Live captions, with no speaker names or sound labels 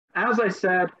as I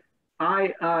said,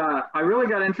 I really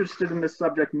got interested in this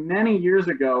subject many years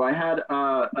ago. I had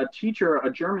a teacher,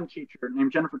 a German teacher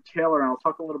named Jennifer Taylor, and I'll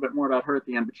talk a little bit more about her at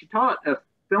the end. But she taught a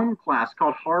film class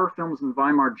called Horror Films in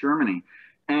Weimar, Germany,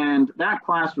 and that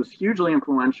class was hugely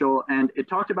influential. And it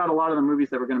talked about a lot of the movies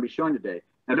that we're going to be showing today.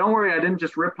 Now, don't worry, I didn't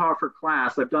just rip off her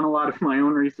class. I've done a lot of my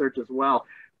own research as well.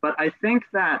 But I think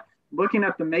that looking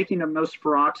at the making of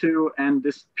Nosferatu and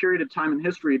this period of time in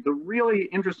history, the really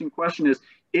interesting question is,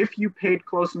 if you paid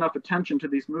close enough attention to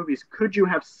these movies, could you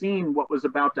have seen what was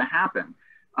about to happen?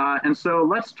 And so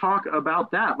let's talk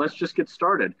about that. Let's just get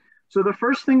started. So the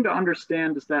first thing to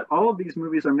understand is that all of these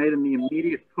movies are made in the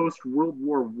immediate post-World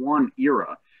War I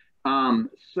era.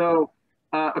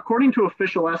 According to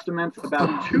official estimates,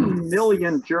 about 2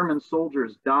 million German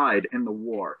soldiers died in the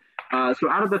war. So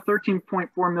out of the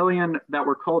 13.4 million that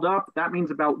were called up, that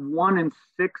means about 1 in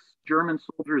 6 German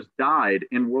soldiers died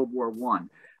in World War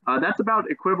I. That's about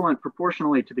equivalent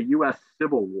proportionally to the US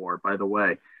Civil War, by the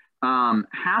way.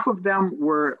 Half of them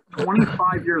were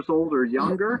 25 years old or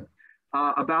younger.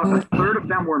 About a third of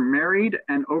them were married,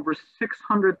 and over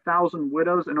 600,000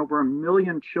 widows and over 1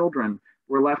 million children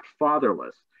were left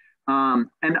fatherless.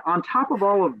 And on top of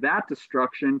all of that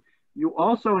destruction, you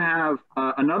also have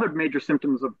another major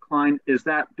symptoms of decline is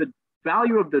that the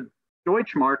value of the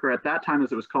Deutschmark, or at that time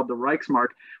as it was called the Reichsmark,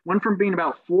 went from being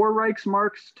about 4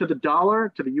 Reichsmarks to the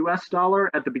dollar, to the US dollar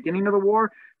at the beginning of the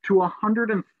war, to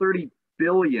 130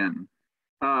 billion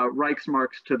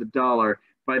Reichsmarks to the dollar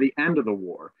by the end of the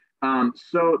war.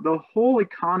 So the whole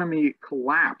economy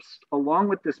collapsed along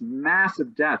with this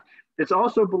massive death. It's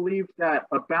also believed that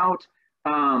about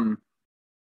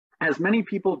as many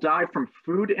people died from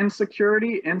food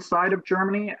insecurity inside of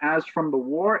Germany as from the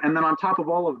war. And then on top of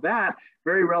all of that,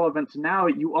 very relevant to now,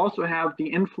 you also have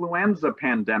the influenza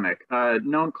pandemic,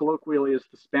 known colloquially as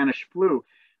the Spanish flu,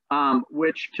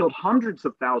 which killed hundreds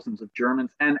of thousands of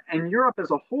Germans. And Europe as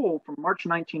a whole, from March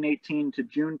 1918 to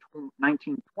June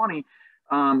 1920,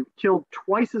 killed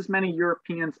twice as many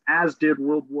Europeans as did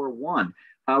World War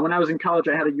I. When I was in college,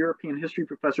 I had a European history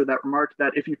professor that remarked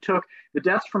that if you took the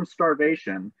deaths from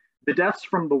starvation, the deaths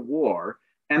from the war,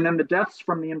 and then the deaths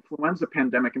from the influenza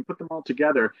pandemic and put them all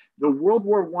together, the World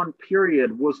War I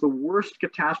period was the worst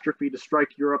catastrophe to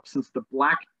strike Europe since the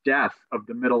Black Death of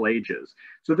the Middle Ages.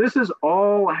 So this is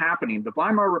all happening. The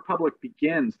Weimar Republic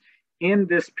begins in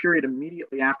this period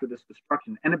immediately after this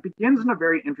destruction, and it begins in a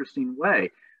very interesting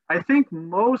way. I think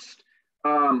most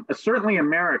certainly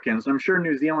Americans, I'm sure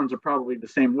New Zealanders are probably the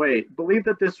same way, believe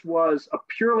that this was a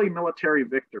purely military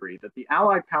victory, that the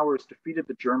Allied powers defeated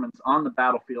the Germans on the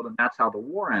battlefield, and that's how the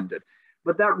war ended.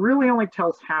 But that really only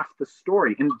tells half the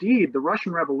story. Indeed, the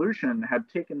Russian Revolution had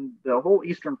taken the whole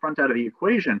Eastern Front out of the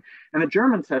equation, and the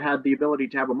Germans had the ability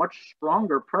to have a much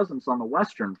stronger presence on the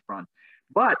Western Front.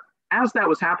 But as that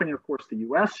was happening, of course, the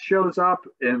US shows up,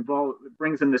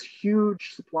 brings in this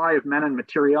huge supply of men and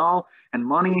material and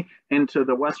money into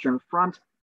the Western Front.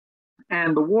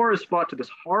 And the war is fought to this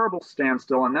horrible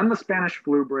standstill. And then the Spanish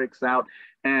flu breaks out,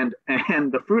 and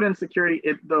the food insecurity,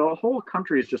 the whole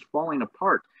country is just falling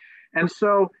apart. And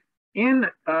so in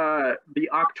the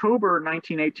October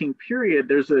 1918 period,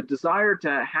 there's a desire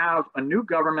to have a new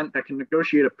government that can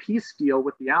negotiate a peace deal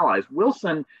with the Allies.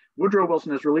 Woodrow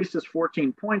Wilson has released his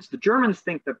 14 points. The Germans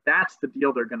think that that's the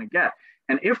deal they're going to get.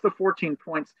 And if the 14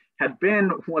 points had been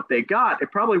what they got,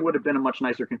 it probably would have been a much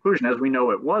nicer conclusion. As we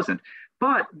know, it wasn't.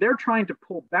 But they're trying to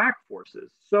pull back forces.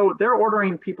 So they're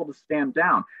ordering people to stand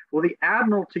down. Well, the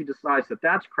Admiralty decides that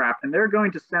that's crap, and they're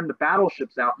going to send the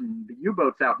battleships out and the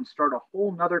U-boats out and start a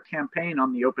whole nother campaign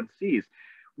on the open seas.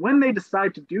 When they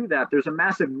decide to do that, there's a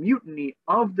massive mutiny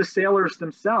of the sailors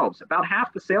themselves. About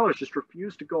half the sailors just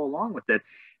refuse to go along with it.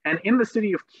 And in the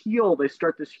city of Kiel, they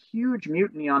start this huge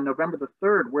mutiny on November the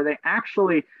 3rd, where they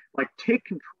actually take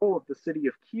control of the city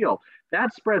of Kiel.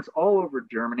 That spreads all over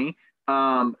Germany.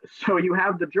 So you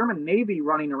have the German Navy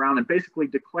running around and basically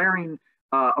declaring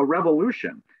a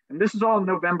revolution. And this is all in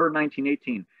November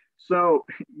 1918. So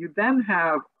you then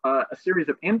have a series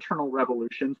of internal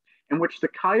revolutions in which the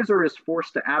Kaiser is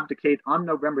forced to abdicate on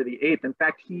November the 8th. In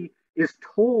fact, he is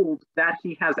told that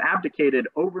he has abdicated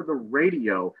over the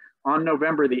radio on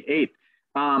November the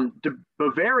 8th.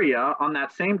 Bavaria, on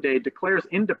that same day, declares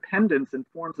independence and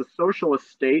forms a socialist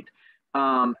state.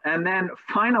 And then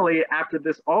finally, after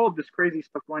all of this crazy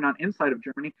stuff going on inside of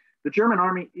Germany, the German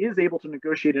army is able to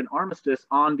negotiate an armistice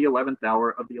on the 11th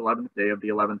hour of the 11th day of the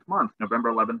 11th month,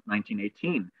 November 11th,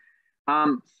 1918.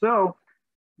 So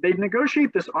they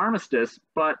negotiate this armistice,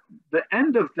 but the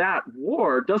end of that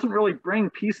war doesn't really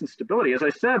bring peace and stability. As I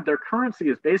said, their currency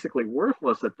is basically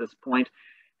worthless at this point.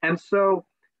 And so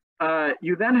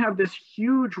you then have this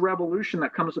huge revolution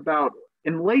that comes about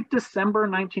in late December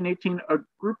 1918. A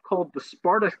group called the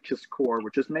Spartacus Corps,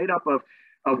 which is made up of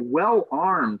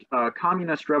well-armed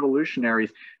communist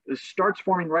revolutionaries, starts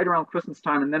forming right around Christmas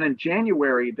time. And then in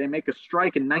January, they make a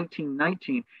strike in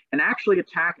 1919 and actually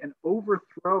attack and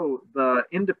overthrow the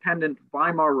independent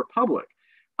Weimar Republic.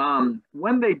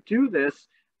 When they do this,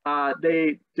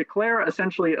 they declare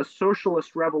essentially a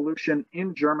socialist revolution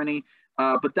in Germany,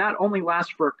 but that only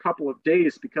lasts for a couple of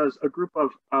days because a group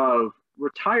of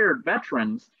retired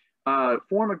veterans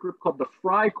form a group called the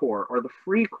Freikorps or the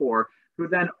Free Corps, who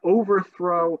then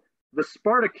overthrow the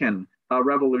Spartacan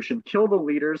revolution, kill the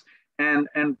leaders, and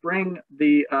bring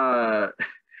the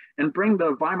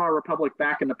Weimar Republic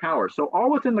back into power. So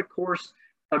all within the course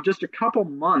of just a couple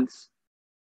months,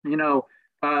 the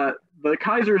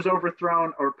Kaiser is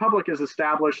overthrown, a republic is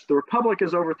established, the republic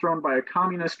is overthrown by a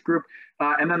communist group,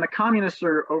 and then the communists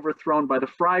are overthrown by the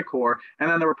Freikorps, and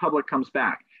then the republic comes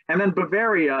back. And then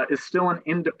Bavaria is still an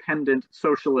independent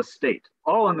socialist state,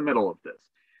 all in the middle of this.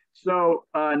 So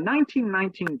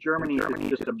 1919 Germany is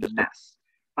just a mess.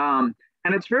 And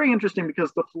it's very interesting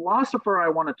because the philosopher I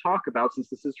want to talk about, since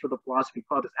this is for the philosophy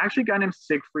club, is actually a guy named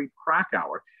Siegfried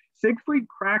Kracauer. Siegfried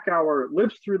Kracauer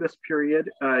lives through this period.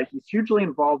 He's hugely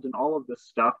involved in all of this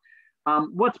stuff.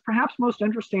 What's perhaps most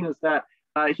interesting is that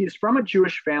he's from a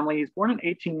Jewish family. He's born in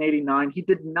 1889. He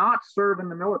did not serve in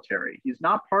the military. He's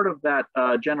not part of that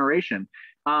generation,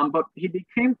 but he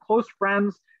became close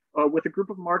friends with a group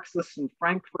of Marxists in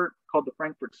Frankfurt called the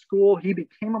Frankfurt School. He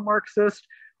became a Marxist,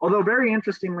 although very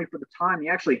interestingly for the time, he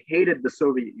actually hated the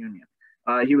Soviet Union.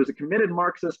 He was a committed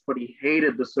Marxist, but he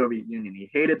hated the Soviet Union. He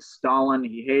hated Stalin.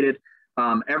 He hated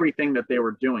everything that they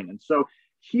were doing. And so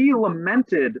he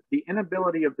lamented the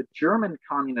inability of the German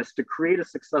communists to create a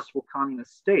successful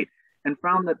communist state and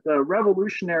found that the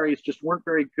revolutionaries just weren't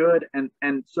very good.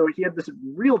 And so he had this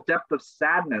real depth of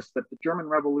sadness that the German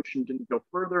Revolution didn't go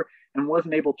further and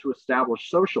wasn't able to establish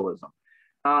socialism.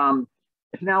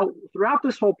 Now, throughout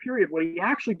this whole period, what he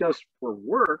actually does for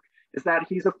work is that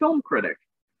he's a film critic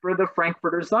for the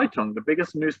Frankfurter Zeitung, the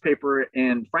biggest newspaper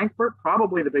in Frankfurt,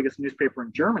 probably the biggest newspaper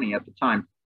in Germany at the time.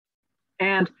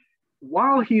 And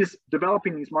while he's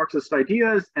developing these Marxist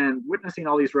ideas and witnessing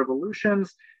all these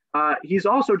revolutions, he's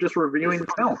also just reviewing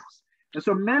films. And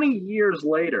so many years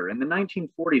later, in the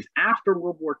 1940s, after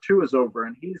World War II is over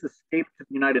and he's escaped to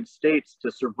the United States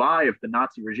to survive the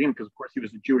Nazi regime, because of course he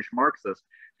was a Jewish Marxist,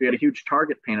 so he had a huge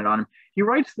target painted on him, he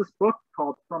writes this book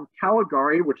called From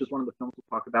Caligari, which is one of the films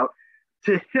we'll talk about,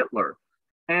 to Hitler.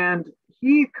 And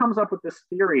he comes up with this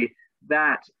theory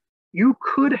that you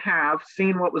could have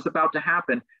seen what was about to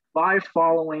happen by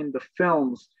following the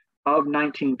films of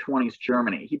 1920s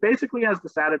Germany. He basically has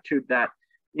this attitude that,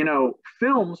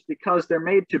 films, because they're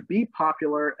made to be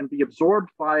popular and be absorbed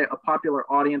by a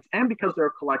popular audience, and because they're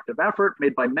a collective effort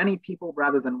made by many people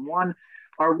rather than one,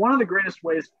 are one of the greatest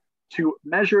ways to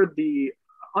measure the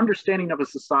understanding of a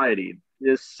society,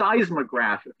 this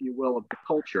seismograph, if you will, of the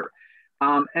culture.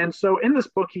 And so in this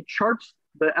book, he charts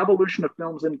the evolution of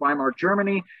films in Weimar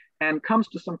Germany and comes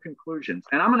to some conclusions.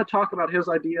 And I'm going to talk about his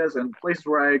ideas and places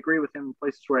where I agree with him,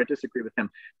 places where I disagree with him.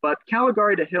 But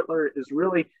Caligari to Hitler is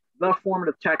really the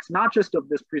formative text, not just of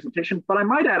this presentation, but I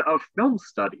might add of film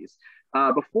studies.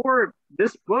 Before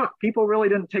this book, people really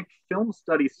didn't take film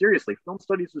studies seriously. Film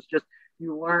studies was just,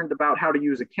 you learned about how to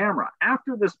use a camera.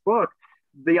 After this book,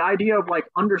 the idea of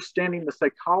understanding the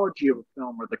psychology of a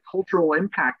film or the cultural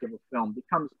impact of a film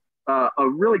becomes a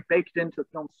really baked into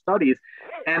film studies.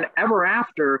 And ever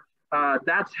after,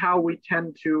 that's how we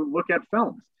tend to look at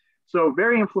films. So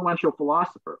very influential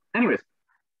philosopher. Anyways,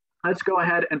 let's go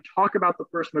ahead and talk about the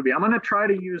first movie. I'm going to try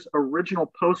to use original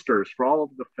posters for all of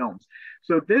the films.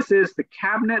 So this is The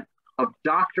Cabinet of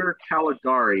Dr.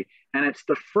 Caligari, and it's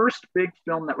the first big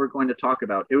film that we're going to talk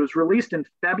about. It was released in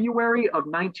February of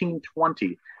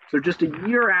 1920, so just a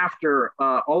year after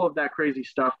all of that crazy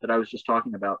stuff that I was just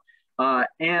talking about.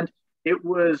 And it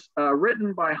was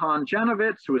written by Han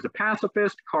Janowitz, who was a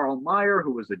pacifist, Karl Mayer,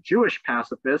 who was a Jewish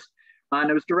pacifist, and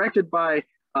it was directed by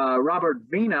Robert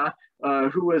Wiene,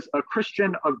 who was a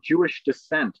Christian of Jewish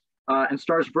descent, and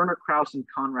stars Werner Krauss and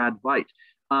Conrad Veidt.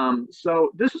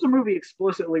 So this was a movie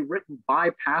explicitly written by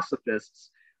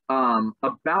pacifists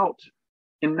about,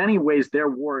 in many ways, their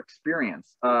war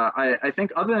experience. I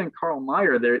think other than Karl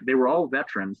Mayer, they were all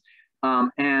veterans,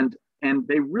 and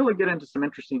they really get into some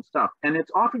interesting stuff. And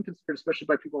it's often considered, especially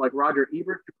by people like Roger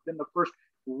Ebert, to have been the first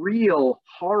real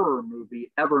horror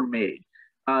movie ever made.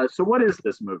 So what is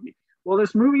this movie? Well,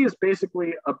 this movie is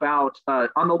basically about,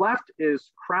 on the left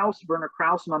is Krauss, Werner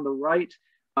Krauss, and on the right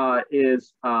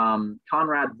is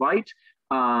Conrad Veidt.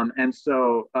 And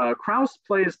so Krauss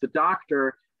plays the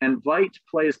doctor and Veidt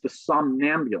plays the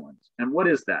somnambulant. And what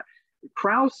is that?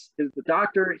 Krauss is the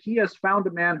doctor. He has found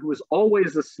a man who is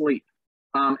always asleep.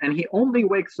 And he only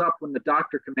wakes up when the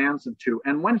doctor commands him to.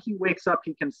 And when he wakes up,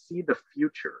 he can see the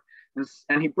future.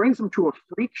 And he brings him to a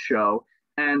freak show.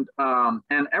 And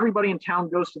everybody in town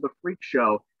goes to the freak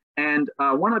show. And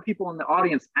one of the people in the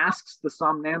audience asks the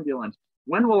somnambulant,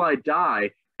 "When will I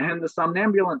die?" And the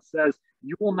somnambulant says,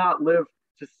 "You will not live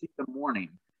to see the morning."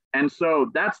 And so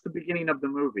that's the beginning of the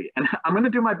movie. And I'm going to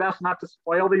do my best not to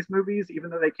spoil these movies, even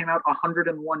though they came out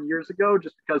 101 years ago,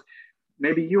 just because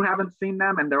maybe you haven't seen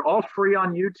them, and they're all free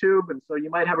on YouTube. And so you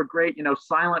might have a great,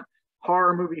 silent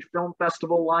horror movie film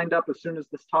festival lined up as soon as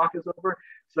this talk is over.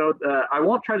 So I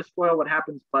won't try to spoil what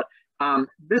happens, but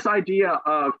this idea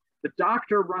of the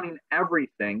doctor running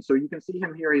everything. So you can see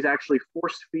him here. He's actually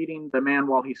force feeding the man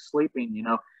while he's sleeping,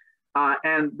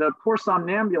 and the poor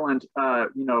somnambulant,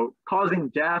 causing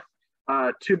death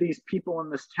to these people in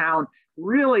this town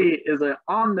really is an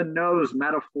on-the-nose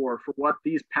metaphor for what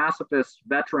these pacifist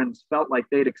veterans felt like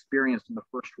they'd experienced in the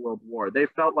First World War. They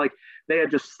felt like they had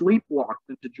just sleepwalked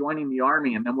into joining the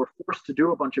army and then were forced to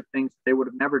do a bunch of things they would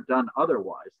have never done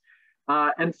otherwise.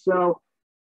 And so,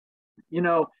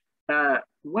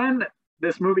 when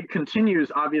this movie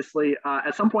continues, obviously,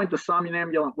 at some point the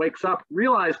somnambulant wakes up,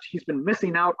 realized he's been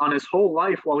missing out on his whole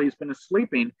life while he's been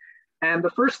sleeping. And the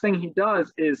first thing he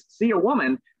does is see a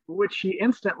woman, which he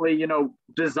instantly,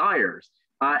 desires.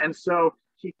 And so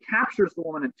he captures the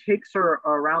woman and takes her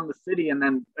around the city. And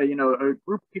then, a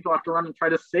group of people have to run and try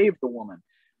to save the woman.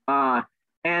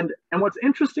 And what's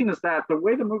interesting is that the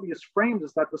way the movie is framed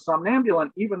is that the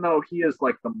somnambulant, even though he is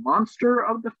like the monster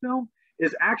of the film,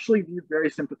 is actually viewed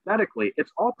very sympathetically.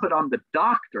 It's all put on the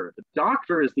doctor. The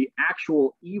doctor is the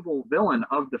actual evil villain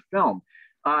of the film.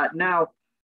 Now,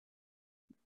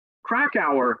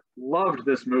 Krakauer loved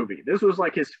this movie. This was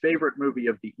like his favorite movie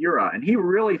of the era. And he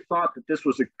really thought that this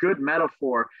was a good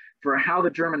metaphor for how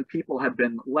the German people had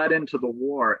been led into the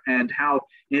war and how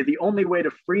the only way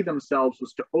to free themselves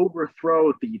was to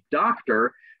overthrow the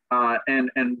doctor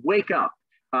and wake up.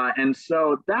 And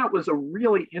so that was a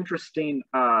really interesting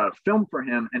film for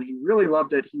him, and he really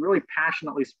loved it. He really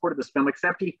passionately supported this film,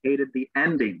 except he hated the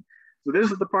ending. So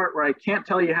this is the part where I can't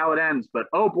tell you how it ends, but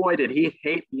oh boy, did he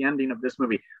hate the ending of this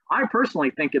movie. I personally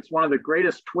think it's one of the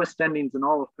greatest twist endings in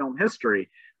all of film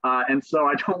history. And so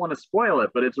I don't want to spoil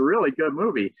it, but it's a really good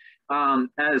movie.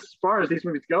 As far as these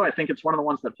movies go, I think it's one of the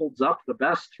ones that holds up the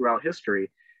best throughout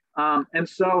history. And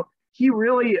so he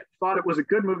really thought it was a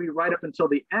good movie right up until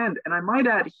the end. And I might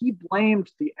add, he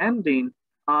blamed the ending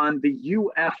on the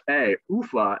UFA,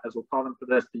 as we'll call them for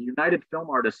this, the United Film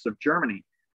Artists of Germany.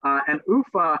 And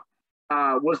UFA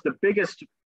was the biggest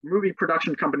movie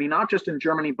production company, not just in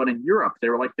Germany, but in Europe. They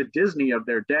were like the Disney of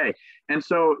their day. And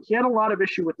so he had a lot of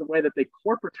issue with the way that they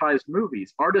corporatized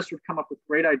movies. Artists would come up with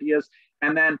great ideas,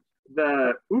 and then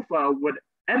the UFA would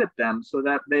edit them so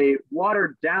that they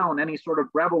watered down any sort of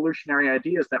revolutionary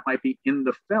ideas that might be in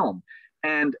the film.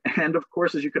 And of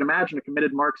course, as you can imagine, a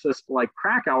committed Marxist like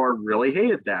Krakauer really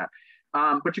hated that.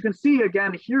 But you can see,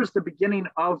 again, here's the beginning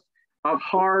of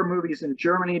horror movies in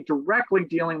Germany directly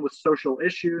dealing with social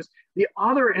issues. The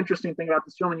other interesting thing about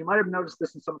this film, and you might have noticed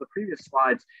this in some of the previous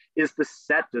slides, is the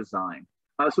set design.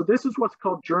 So this is what's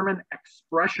called German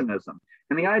expressionism.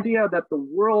 And the idea that the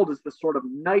world is this sort of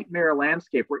nightmare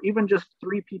landscape where even just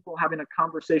three people having a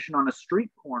conversation on a street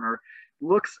corner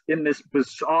looks in this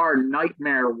bizarre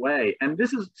nightmare way. And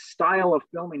this is style of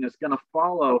filming is going to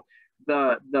follow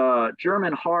the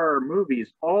German horror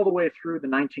movies all the way through the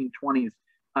 1920s.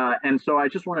 And so I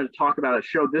just wanted to talk about it,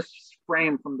 show this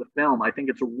frame from the film. I think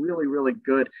it's a really, really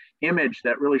good image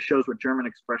that really shows what German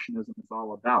expressionism is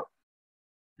all about.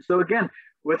 So again,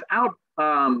 without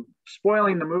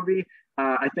spoiling the movie,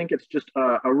 I think it's just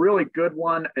a really good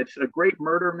one. It's a great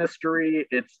murder mystery.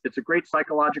 It's a great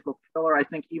psychological thriller. I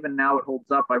think even now it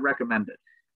holds up. I recommend it.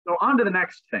 So on to the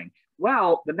next thing.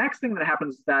 Well, the next thing that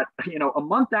happens is that, a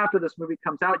month after this movie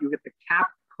comes out, you get the Kapp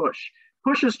Push.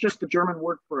 Push is just the German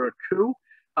word for a coup.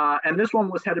 And this one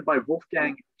was headed by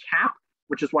Wolfgang Kapp,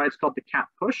 which is why it's called the Kapp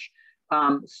Push.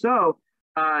 In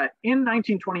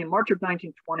 1920, in March of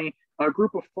 1920, a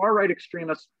group of far-right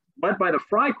extremists led by the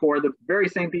Freikorps, the very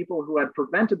same people who had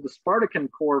prevented the Spartakan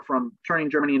Corps from turning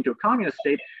Germany into a communist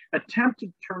state, attempted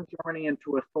to turn Germany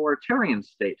into an authoritarian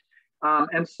state.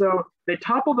 And so they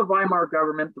topple the Weimar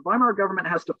government. The Weimar government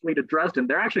has to flee to Dresden.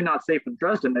 They're actually not safe in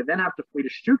Dresden. They then have to flee to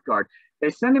Stuttgart.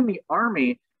 They send in the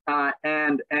army,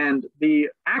 and the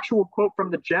actual quote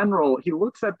from the general, he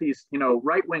looks at these,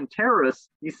 right-wing terrorists.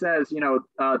 He says, the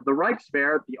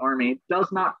Reichswehr, the army, does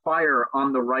not fire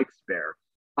on the Reichswehr.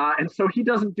 And so he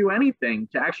doesn't do anything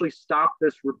to actually stop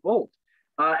this revolt.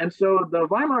 And so the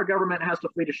Weimar government has to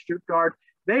flee to Stuttgart.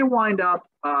 They wind up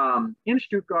in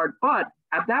Stuttgart, but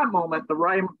at that moment, the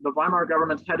Weimar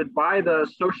government's headed by the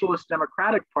Socialist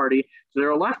Democratic Party, so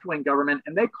they're a left-wing government,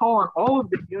 and they call on all of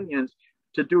the unions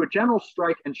to do a general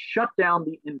strike and shut down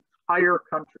the entire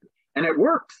country. And it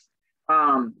works.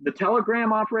 The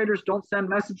telegram operators don't send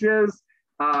messages.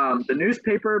 The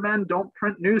newspaper men don't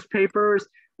print newspapers.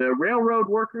 The railroad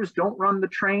workers don't run the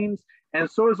trains. And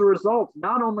so as a result,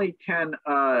 not only can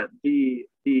the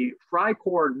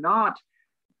Freikorps not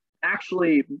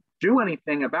actually do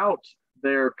anything about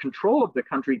their control of the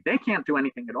country, they can't do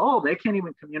anything at all. They can't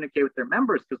even communicate with their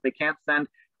members because they can't send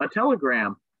a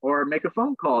telegram or make a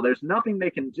phone call. There's nothing they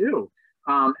can do.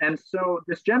 And so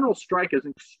this general strike is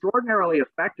extraordinarily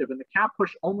effective, and the cap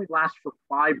push only lasts for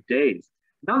 5 days.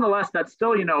 Nonetheless, that's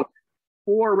still,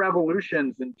 4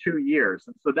 revolutions in 2 years.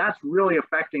 And so that's really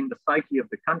affecting the psyche of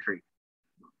the country.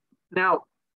 Now,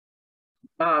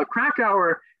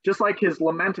 Krakauer, just like his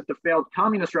lament at the failed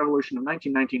communist revolution of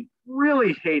 1919,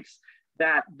 really hates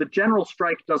that the general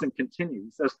strike doesn't continue.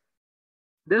 He says,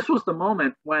 this was the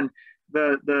moment when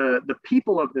the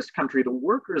people of this country, the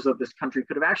workers of this country,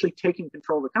 could have actually taken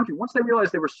control of the country. Once they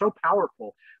realized they were so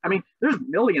powerful, I mean, there's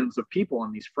millions of people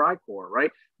in these Freikorps,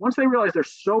 right? Once they realize they're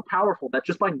so powerful that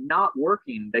just by not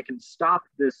working, they can stop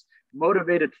this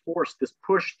motivated force, this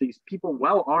push, these people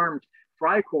well-armed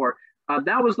Freikorps,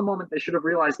 that was the moment they should have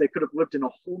realized they could have lived in a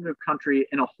whole new country,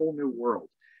 in a whole new world.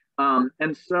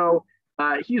 And so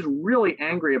he's really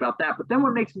angry about that. But then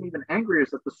what makes him even angrier is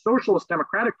that the Socialist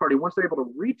Democratic Party, once they're able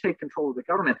to retake control of the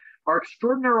government, are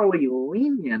extraordinarily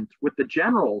lenient with the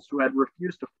generals who had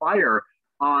refused to fire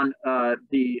on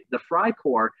the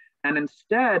Freikorps. And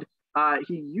instead,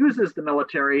 he uses the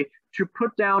military to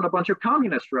put down a bunch of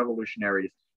communist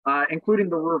revolutionaries, including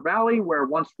the Ruhr Valley, where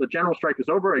once the general strike is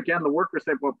over, again, the workers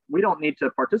say, well, we don't need to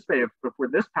participate. If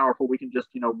we're this powerful, we can just,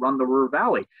 run the Ruhr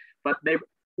Valley. But they've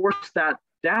forced that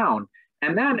down.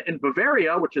 And then in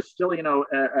Bavaria, which is still,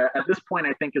 at this point,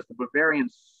 I think is the Bavarian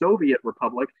Soviet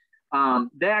Republic,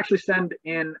 they actually send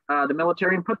in the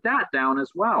military and put that down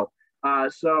as well.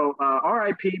 So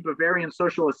RIP, Bavarian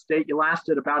Socialist State, you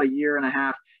lasted about 1.5 years,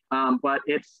 but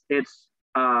it's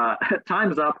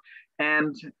time's up.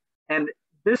 And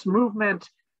this movement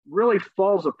really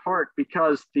falls apart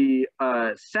because the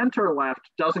center left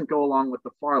doesn't go along with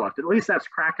the far left. At least that's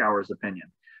Krakauer's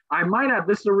opinion. I might add,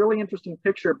 this is a really interesting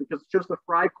picture because it shows the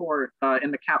Freikorps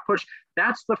in the cap push.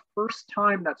 That's the first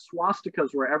time that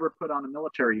swastikas were ever put on a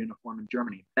military uniform in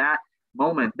Germany. That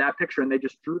moment, that picture, and they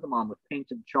just drew them on with paint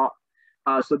and chalk.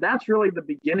 So that's really the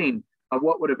beginning of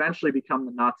what would eventually become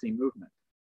the Nazi movement.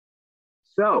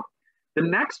 So the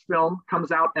next film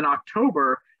comes out in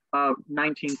October of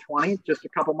 1920, just a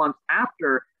couple months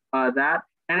after that,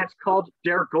 and it's called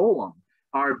Der Golem,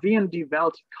 or Wie die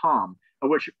Welt kam,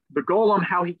 which the Golem,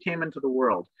 How He Came into the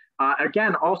World.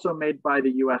 Again, also made by the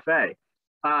UFA.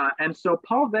 And so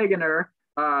Paul Wegener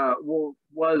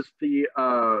was the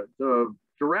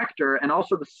director and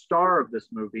also the star of this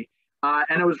movie.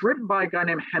 And it was written by a guy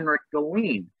named Henrik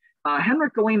Galeen.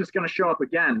 Henrik Galeen is going to show up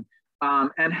again.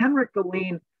 And Henrik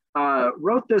Galeen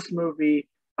wrote this movie.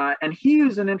 And he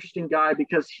is an interesting guy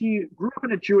because he grew up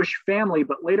in a Jewish family,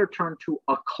 but later turned to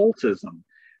occultism.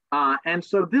 And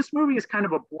so this movie is kind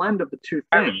of a blend of the two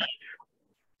things.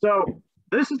 So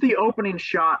this is the opening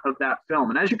shot of that film.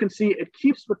 And as you can see, it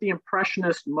keeps with the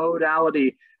impressionist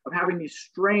modality of having these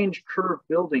strange curved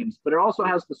buildings, but it also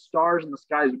has the stars in the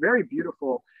sky. It's a very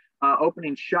beautiful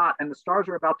opening shot, and the stars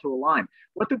are about to align.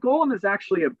 What the Golem is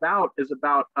actually about is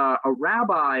about a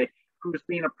rabbi who's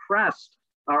being oppressed,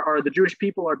 or the Jewish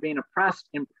people are being oppressed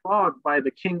in Prague by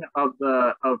the king of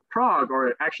Prague,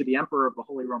 or actually the emperor of the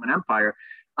Holy Roman Empire.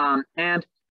 And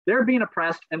they're being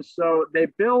oppressed, and so they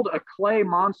build a clay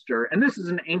monster. And this is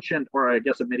an ancient, or I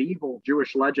guess a medieval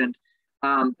Jewish legend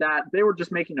that they were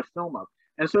just making a film of.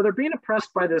 And so they're being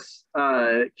oppressed by this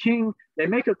king. They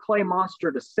make a clay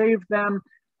monster to save them.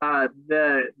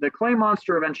 The clay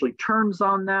monster eventually turns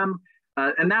on them.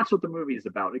 And that's what the movie is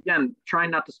about. Again, trying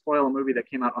not to spoil a movie that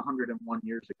came out 101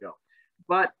 years ago.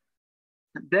 But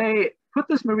they put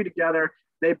this movie together.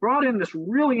 They brought in this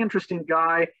really interesting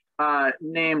guy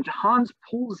named Hans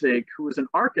Pulzig, who was an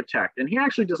architect. And he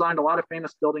actually designed a lot of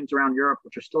famous buildings around Europe,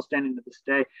 which are still standing to this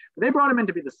day. But they brought him in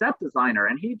to be the set designer.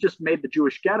 And he just made the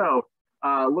Jewish ghetto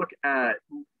look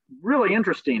really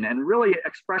interesting and really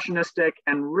expressionistic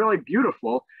and really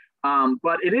beautiful.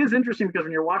 But it is interesting because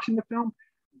when you're watching the film,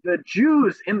 the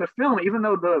Jews in the film, even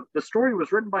though the story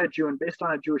was written by a Jew and based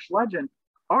on a Jewish legend,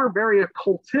 are very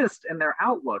occultist in their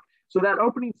outlook. So that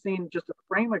opening scene just a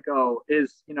frame ago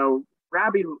is, the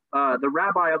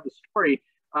rabbi of the story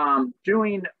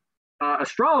doing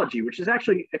astrology, which is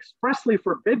actually expressly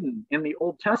forbidden in the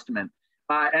Old Testament,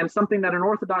 and something that an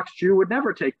Orthodox Jew would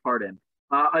never take part in.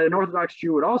 An Orthodox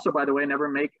Jew would also, by the way, never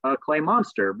make a clay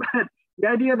monster. But the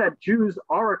idea that Jews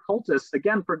are occultists,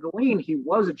 again, for Galeen, he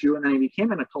was a Jew and then he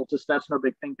became an occultist. That's no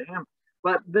big thing to him.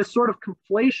 But this sort of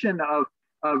conflation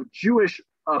of Jewish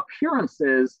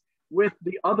appearances with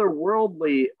the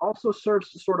otherworldly also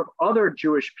serves to sort of other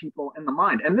Jewish people in the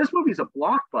mind. And this movie is a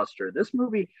blockbuster. This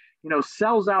movie,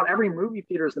 sells out every movie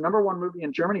theater as the #1 movie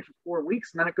in Germany for 4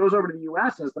 weeks. And then it goes over to the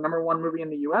US and is the #1 movie in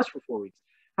the US for 4 weeks.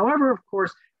 However, of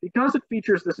course, because it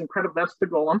features this that's the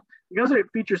Golem, because it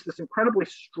features this incredibly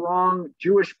strong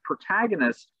Jewish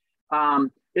protagonist,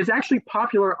 it's actually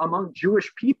popular among Jewish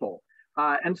people.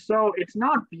 And so it's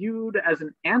not viewed as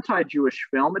an anti-Jewish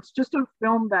film. It's just a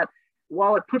film that,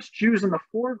 while it puts Jews in the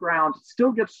foreground, it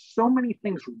still gets so many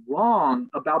things wrong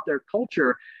about their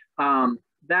culture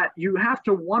that you have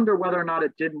to wonder whether or not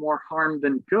it did more harm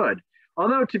than good.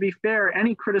 Although, to be fair,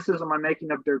 any criticism I'm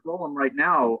making of Der Golem right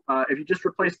now, if you just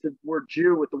replace the word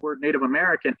Jew with the word Native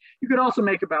American, you could also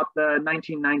make about the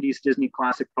 1990s Disney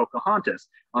classic Pocahontas.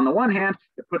 On the one hand,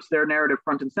 it puts their narrative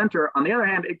front and center. On the other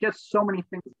hand, it gets so many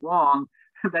things wrong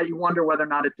that you wonder whether or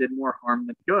not it did more harm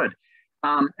than good.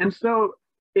 And so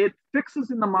it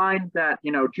fixes in the mind that,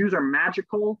 Jews are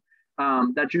magical,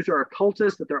 that Jews are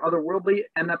occultists, that they're otherworldly,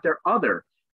 and that they're other.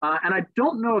 And I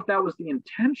don't know if that was the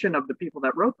intention of the people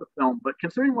that wrote the film, but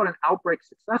considering what an outbreak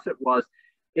success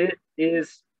it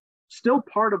is still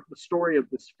part of the story of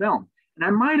this film. And I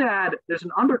might add, there's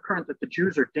an undercurrent that the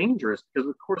Jews are dangerous because,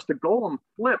 of course, the Golem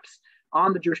flips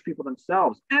on the Jewish people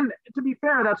themselves. And to be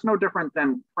fair, that's no different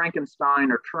than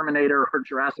Frankenstein or Terminator or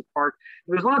Jurassic Park.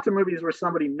 There's lots of movies where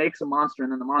somebody makes a monster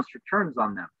and then the monster turns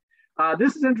on them.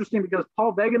 This is interesting because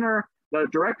Paul Wegener, the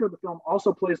director of the film,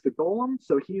 also plays the Golem.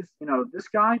 So he's, this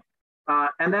guy.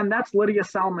 And then that's Lydia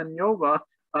Salmonova,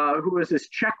 who is his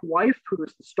Czech wife, who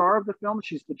is the star of the film.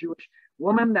 She's the Jewish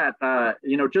woman that,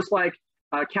 just like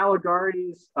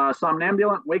Caligari's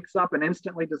somnambulant wakes up and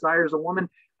instantly desires a woman.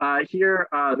 Here,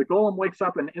 the Golem wakes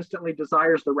up and instantly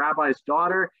desires the rabbi's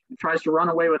daughter and tries to run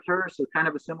away with her. So kind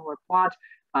of a similar plot.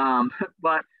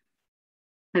 But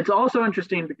it's also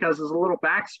interesting because as a little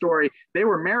backstory, they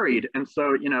were married. And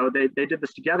so, they did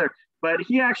this together. But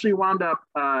he actually wound up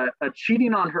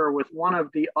cheating on her with one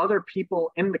of the other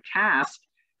people in the cast.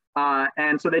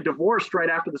 And so they divorced right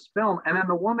after this film. And then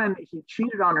the woman he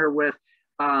cheated on her with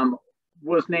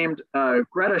was named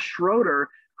Greta Schroeder,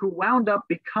 who wound up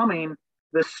becoming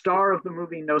the star of the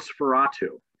movie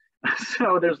Nosferatu.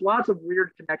 So there's lots of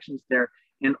weird connections there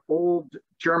in old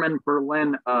German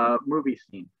Berlin movie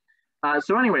scene.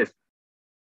 So anyways,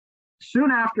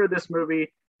 soon after this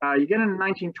movie, you get into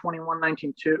 1921,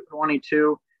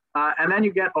 1922, and then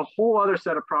you get a whole other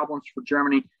set of problems for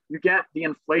Germany. You get the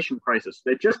inflation crisis.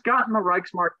 They'd just gotten the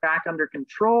Reichsmark back under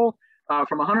control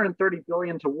from 130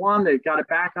 billion to 1. They got it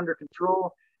back under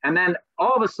control. And then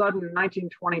all of a sudden in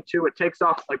 1922, it takes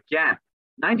off again.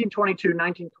 1922,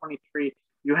 1923,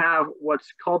 you have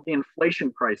what's called the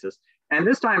inflation crisis. And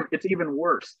this time it's even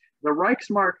worse. The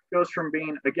Reichsmark goes from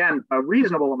being, again, a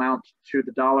reasonable amount to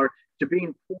the dollar to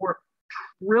being 4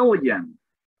 trillion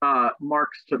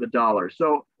marks to the dollar.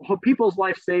 So people's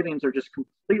life savings are just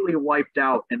completely wiped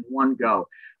out in one go.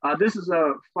 This is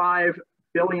a $5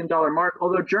 billion mark,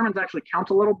 although Germans actually count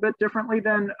a little bit differently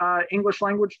than English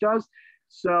language does.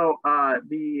 So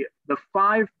the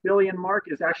 5 billion mark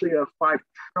is actually a 5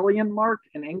 trillion mark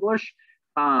in English.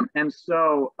 And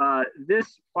so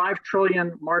this 5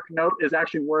 trillion mark note is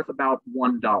actually worth about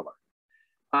 $1.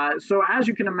 So as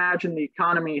you can imagine, the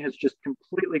economy has just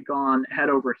completely gone head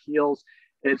over heels.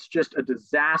 It's just a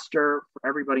disaster for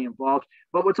everybody involved.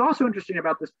 But what's also interesting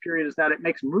about this period is that it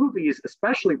makes movies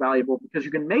especially valuable because you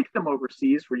can make them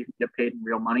overseas where you can get paid in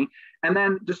real money and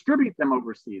then distribute them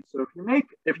overseas. So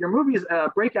if your movies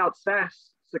break out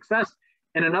success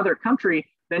in another country,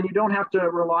 then you don't have to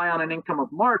rely on an income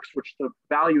of marks, which the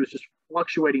value is just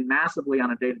fluctuating massively on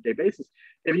a day-to-day basis.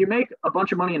 If you make a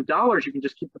bunch of money in dollars, you can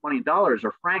just keep the money in dollars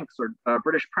or francs or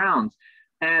British pounds.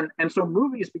 And so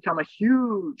movies become a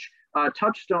huge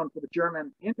touchstone for the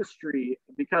German industry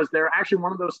because they're actually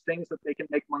one of those things that they can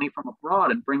make money from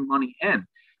abroad and bring money in.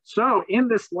 So in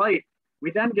this light, we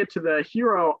then get to the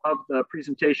hero of the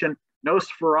presentation,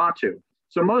 Nosferatu.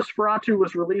 So Nosferatu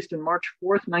was released in March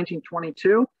 4th,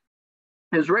 1922.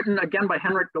 It was written again by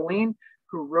Henrik Galeen,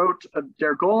 who wrote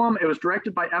Der Golem. It was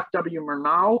directed by F.W.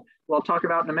 Murnau, who I'll talk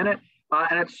about in a minute.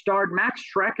 And it starred Max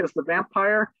Schreck as the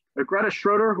vampire, Greta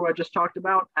Schroeder, who I just talked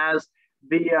about, as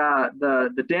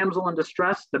the damsel in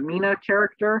distress, the Mina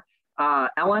character,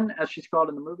 Ellen, as she's called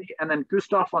in the movie, and then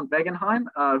Gustav von Wegenheim,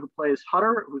 who plays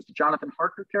Hutter, who's the Jonathan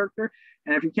Harker character.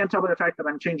 And if you can't tell by the fact that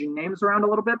I'm changing names around a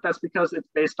little bit, that's because it's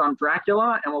based on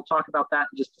Dracula, and we'll talk about that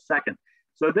in just a second.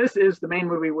 So this is the main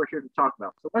movie we're here to talk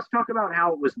about. So let's talk about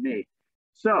how it was made.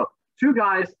 So two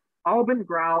guys, Albin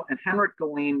Grau and Henrik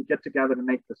Galeen, get together to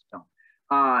make this film.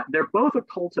 They're both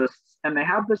occultists, and they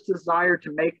have this desire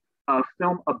to make a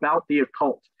film about the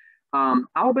occult.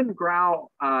 Albin Grau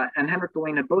and Henrik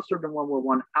Galeen had both served in World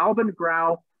War I. Albin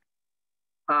Grau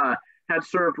had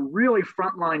served really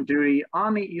frontline duty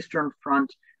on the Eastern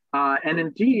Front, and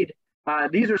indeed,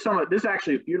 this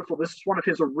actually is beautiful. This is one of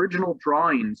his original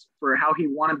drawings for how he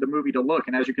wanted the movie to look,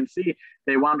 and as you can see,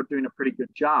 they wound up doing a pretty good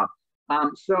job.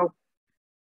 So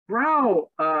Grau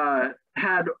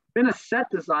had been a set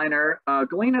designer.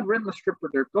 Galeen had written the script for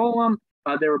Der Golem.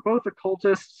 They were both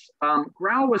occultists.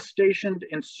 Grau was stationed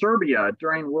in Serbia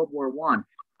during World War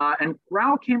I. And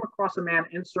Grau came across a man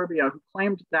in Serbia who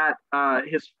claimed that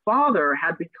his father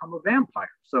had become a vampire.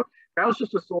 So Grau's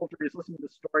just a soldier. He's listening to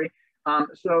the story.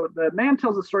 So the man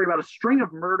tells a story about a string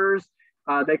of murders.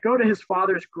 They go to his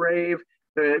father's grave.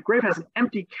 The grave has an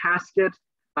empty casket.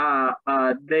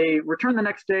 They return the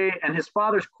next day, and his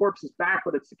father's corpse is back,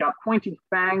 but it's got pointy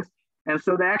fangs. And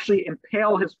so they actually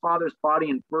impale his father's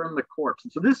body and burn the corpse.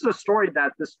 And so this is a story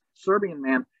that this Serbian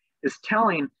man is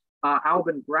telling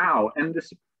Albin Grau. And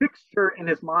this picture in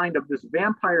his mind of this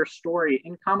vampire story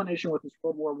in combination with his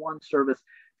World War I service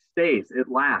stays, it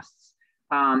lasts.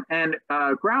 And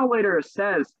Grau later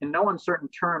says in no uncertain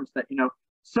terms that,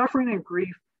 suffering and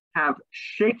grief have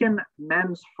shaken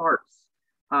men's hearts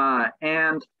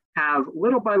and have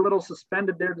little by little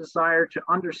suspended their desire to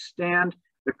understand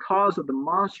the cause of the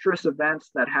monstrous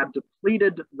events that had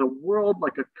depleted the world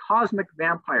like a cosmic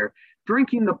vampire,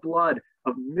 drinking the blood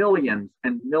of millions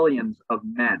and millions of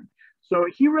men. So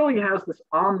he really has this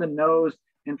on-the-nose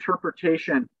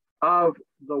interpretation of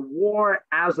the war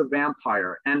as a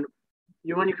vampire. And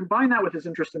when you combine that with his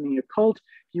interest in the occult,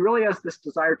 he really has this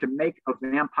desire to make a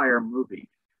vampire movie.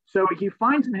 So he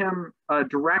finds in him a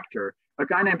director, a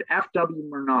guy named F.W.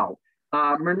 Murnau.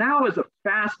 Murnau is a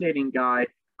fascinating guy.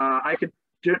 I could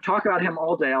talk about him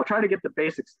all day. I'll try to get the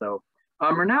basics though.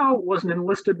 Murnau was an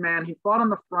enlisted man. He fought on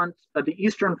the front, the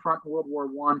Eastern Front in World War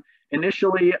I,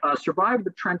 initially survived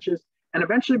the trenches, and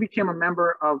eventually became a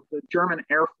member of the German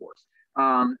Air Force.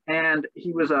 And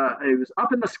he was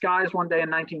up in the skies one day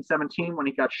in 1917 when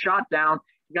he got shot down.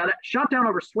 He got shot down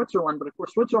over Switzerland, but of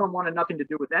course Switzerland wanted nothing to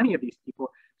do with any of these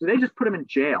people, so they just put him in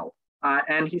jail.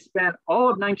 And he spent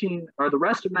the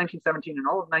rest of 1917 and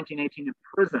all of 1918 in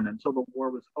prison until the war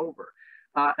was over.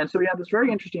 And so he had this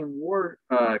very interesting war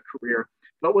career.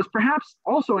 But what's perhaps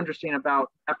also interesting about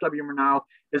F.W. Murnau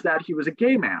is that he was a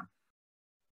gay man.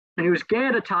 And he was gay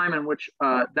at a time in which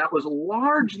that was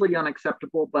largely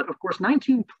unacceptable. But of course,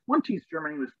 1920s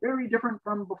Germany was very different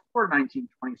from before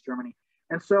 1920s Germany.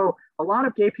 And so a lot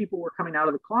of gay people were coming out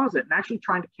of the closet and actually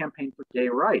trying to campaign for gay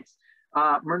rights.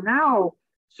 Murnau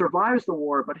survives the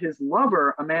war, but his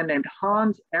lover, a man named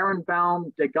Hans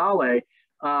Ehrenbaum de Galle,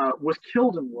 was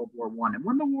killed in World War I. And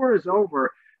when the war is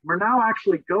over, Murnau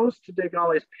actually goes to de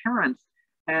Galle's parents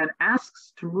and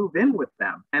asks to move in with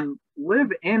them and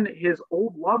live in his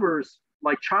old lover's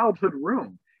childhood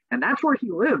room. And that's where he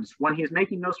lives when he's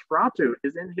making Nosferatu,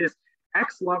 is in his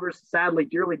ex-lover's, sadly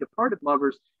dearly departed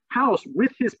lover's house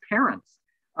with his parents.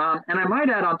 And I might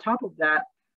add on top of that,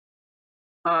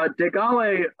 de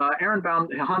Galle,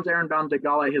 Hans Ehrenbaum de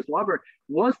Galle, his lover,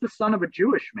 was the son of a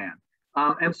Jewish man.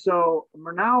 And so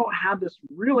Murnau had this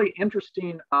really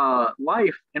interesting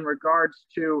life in regards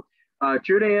to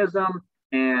Judaism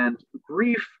and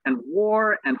grief and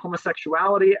war and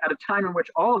homosexuality at a time in which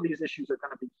all of these issues are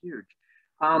going to be huge.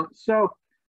 So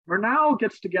Murnau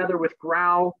gets together with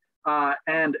Grau,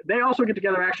 and they also get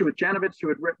together actually with Janowitz, who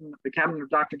had written The Cabinet of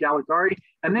Dr. Caligari,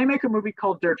 and they make a movie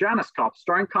called Der Janisskopf,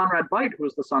 starring Conrad Veidt, who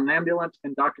was the somnambulant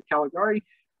in Dr. Caligari,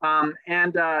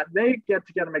 and they get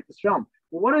together to make this film.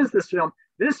 Well, what is this film?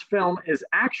 This film is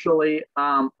actually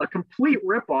a complete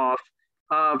ripoff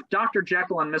of Dr.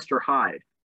 Jekyll and Mr. Hyde.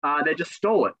 They just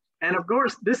stole it. And of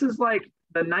course, this is like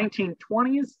the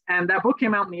 1920s, and that book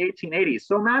came out in the 1880s.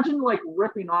 So imagine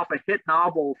ripping off a hit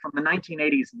novel from the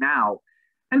 1980s now,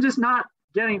 and just not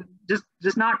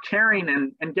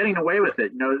caring and getting away with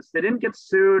it. They didn't get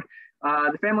sued.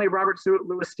 The family of Robert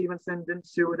Louis Stevenson didn't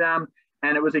sue them.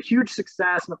 And it was a huge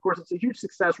success. And of course, it's a huge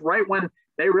success right when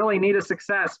they really need a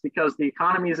success because the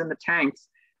economy is in the tanks.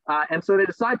 And so they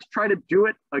decide to try to do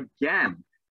it again.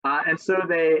 And so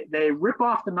they rip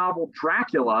off the novel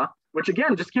Dracula, which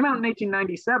again just came out in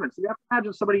 1897. So you have to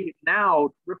imagine somebody now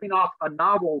ripping off a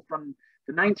novel from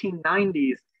the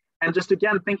 1990s and just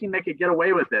again thinking they could get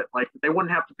away with it, like they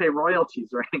wouldn't have to pay royalties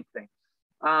or anything.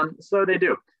 So they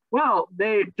do. Well,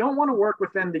 they don't want to work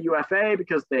within the UFA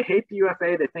because they hate the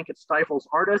UFA. They think it stifles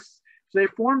artists. So they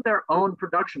formed their own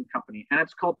production company, and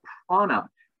it's called Prana.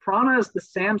 Prana is the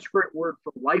Sanskrit word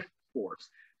for life force.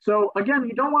 So again,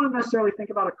 you don't want to necessarily think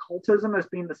about occultism as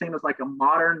being the same as like a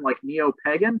modern, like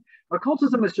neo-pagan.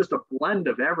 Occultism is just a blend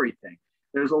of everything.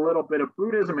 There's a little bit of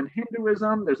Buddhism and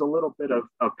Hinduism. There's a little bit of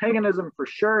paganism for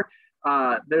sure.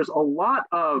 There's a lot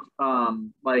of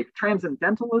like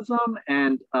transcendentalism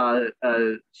and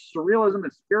surrealism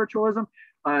and spiritualism.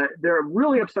 They're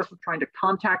really obsessed with trying to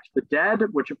contact the dead,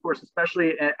 which of course,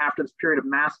 especially after this period of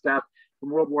mass death from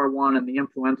World War I and the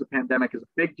influenza pandemic is a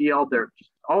big deal. They're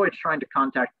just always trying to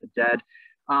contact the dead.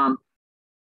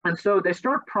 And so they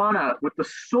start Prana with the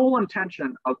sole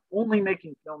intention of only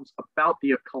making films about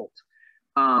the occult.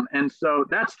 And so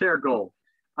that's their goal.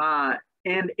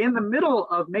 And in the middle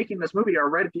of making this movie, or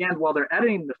right at the end while they're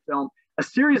editing the film, a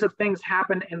series of things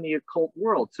happen in the occult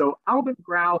world. So Alban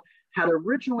Grau had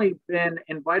originally been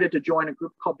invited to join a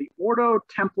group called the Ordo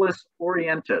Templis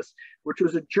Orientis, which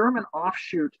was a German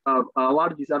offshoot of a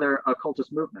lot of these other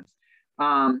occultist movements.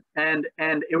 And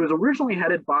it was originally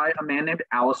headed by a man named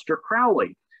Aleister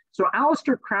Crowley. So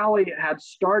Aleister Crowley had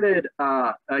started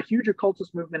a huge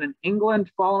occultist movement in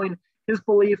England following his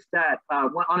belief that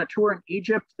on a tour in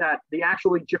Egypt, that the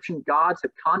actual Egyptian gods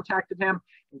had contacted him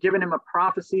and given him a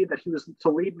prophecy that he was to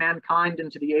lead mankind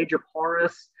into the age of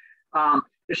Horus.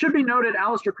 It should be noted,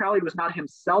 Aleister Crowley was not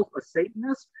himself a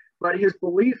Satanist, but his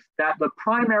belief that the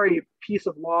primary piece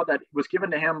of law that was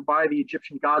given to him by the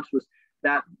Egyptian gods was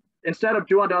that instead of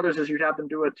do unto others as you'd have them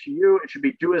do it to you, it should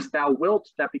be do as thou wilt.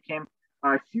 That became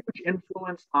a huge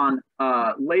influence on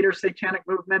later satanic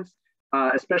movements,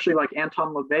 especially like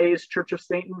Anton LaVey's Church of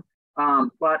Satan.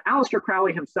 But Aleister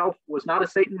Crowley himself was not a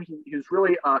Satan. He was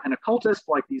really an occultist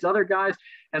like these other guys.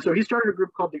 And so he started a group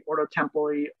called the Ordo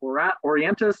Templi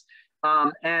Orientis.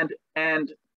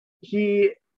 And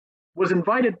he was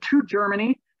invited to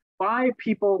Germany by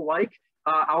people like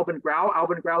Alban Grau.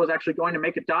 Alban Grau was actually going to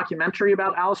make a documentary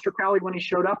about Aleister Crowley when he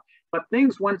showed up, but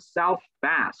things went south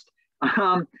fast.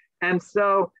 And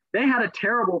so they had a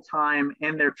terrible time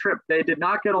in their trip. They did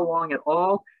not get along at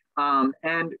all.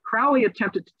 And Crowley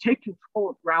attempted to take control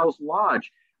of Grau's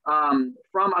lodge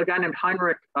from a guy named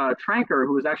Heinrich Tranker,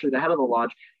 who was actually the head of the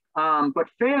lodge, but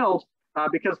failed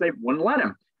because they wouldn't let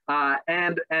him.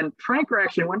 And Tranker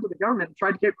actually went to the government and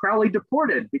tried to get Crowley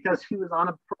deported because he was on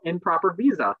an improper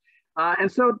visa.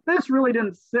 And so this really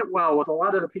didn't sit well with a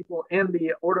lot of the people in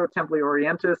the Ordo Templi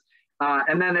Orientis.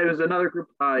 And then there was another group,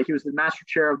 he was the master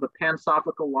chair of the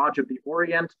Pansophical Lodge of the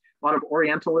Orient, a lot of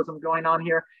Orientalism going on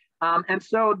here. And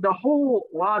so the whole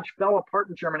lodge fell apart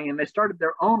in Germany and they started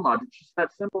their own lodge, which is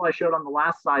that symbol I showed on the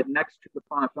last slide next to the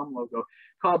Prana Film logo,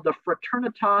 called the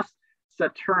Fraternitas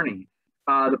Saturni,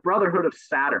 the Brotherhood of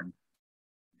Saturn.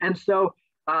 And so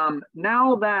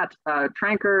now that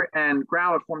Tranker and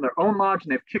Grau have formed their own lodge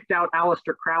and they've kicked out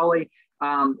Aleister Crowley,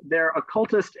 their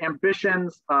occultist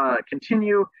ambitions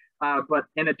continue, but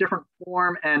in a different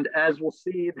form. And as we'll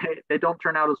see, they don't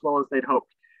turn out as well as they'd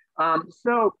hoped.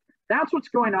 So that's what's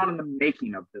going on in the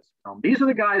making of this film. These are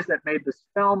the guys that made this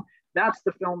film. That's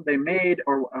the film they made,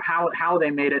 or how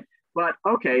they made it. But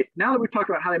okay, now that we've talked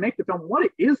about how they make the film, what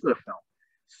is the film?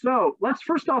 So let's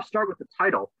first off start with the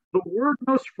title. The word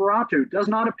Nosferatu does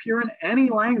not appear in any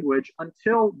language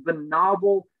until the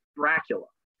novel Dracula.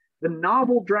 The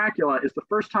novel Dracula is the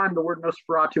first time the word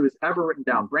Nosferatu is ever written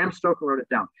down. Bram Stoker wrote it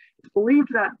down. It's believed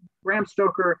that Bram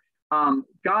Stoker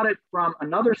got it from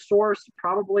another source,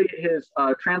 probably his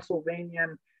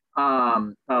Transylvanian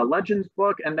legends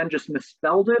book, and then just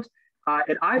misspelled it.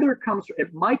 It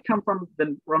might come from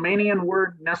the Romanian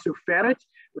word nesuferet,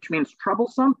 which means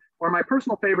troublesome, or my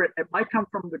personal favorite, it might come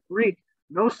from the Greek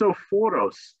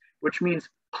nosophoros, which means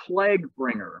plague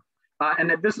bringer.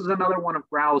 And this is another one of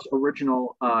Grau's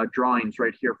original drawings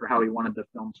right here for how he wanted the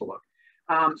film to look.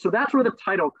 So that's where the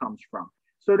title comes from.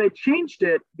 So they changed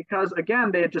it because,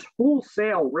 again, they had just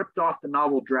wholesale ripped off the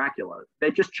novel Dracula. They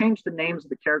just changed the names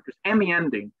of the characters and the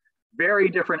ending. Very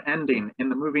different ending in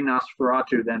the movie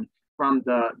Nosferatu than from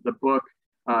the book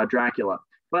Dracula.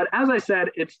 But as I said,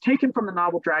 it's taken from the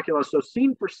novel Dracula. So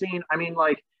scene for scene, I mean,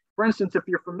 like, for instance, if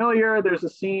you're familiar, there's a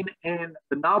scene in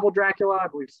the novel Dracula, I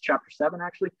believe it's chapter 7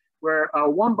 actually, where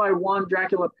one by one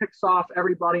Dracula picks off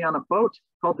everybody on a boat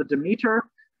called the Demeter.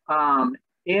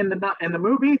 In the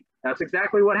movie, that's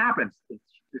exactly what happens.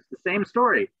 It's the same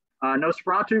story.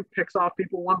 Nosferatu picks off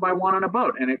people one by one on a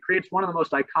boat, and it creates one of the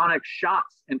most iconic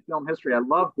shots in film history. I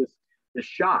love this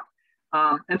shot.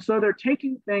 And so they're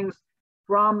taking things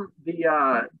from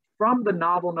the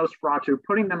novel Nosferatu,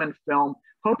 putting them in film,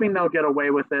 hoping they'll get away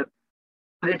with it.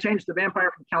 They changed the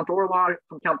vampire from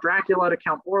Count Dracula to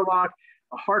Count Orlok.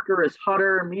 Harker is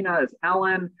Hutter, Mina is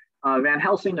Ellen, Van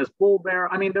Helsing is Bullbear.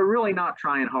 I mean, they're really not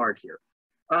trying hard here.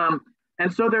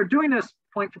 And so they're doing this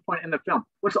point for point in the film.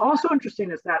 What's also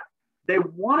interesting is that they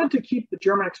wanted to keep the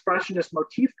German expressionist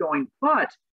motif going, but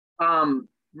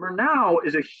Murnau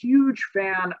is a huge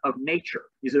fan of nature.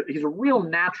 He's a real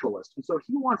naturalist, and so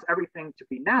he wants everything to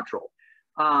be natural.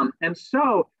 And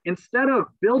so instead of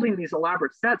building these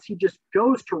elaborate sets, he just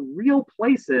goes to real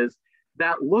places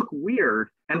that look weird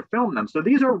and film them. So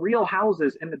these are real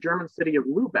houses in the German city of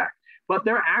Lübeck, but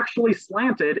they're actually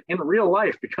slanted in real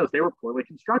life because they were poorly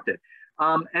constructed.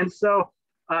 And so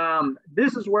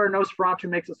this is where Nosferatu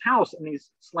makes his house in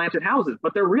these slanted houses,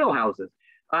 but they're real houses.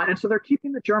 And so they're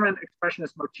keeping the German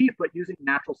expressionist motif, but using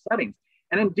natural settings.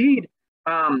 And indeed,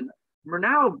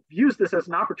 Murnau views this as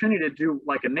an opportunity to do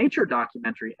like a nature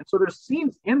documentary. And so there's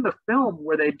scenes in the film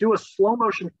where they do a slow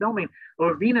motion filming of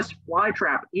a Venus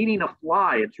flytrap eating a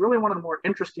fly. It's really one of the more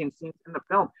interesting scenes in the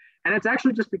film. And it's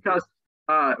actually just because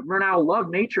Murnau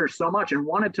loved nature so much and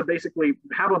wanted to basically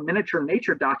have a miniature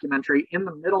nature documentary in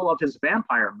the middle of his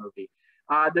vampire movie.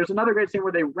 There's another great scene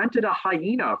where they rented a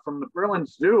hyena from the Berlin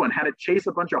Zoo and had it chase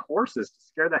a bunch of horses to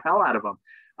scare the hell out of them.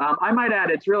 I might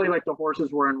add, it's really like the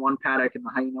horses were in one paddock and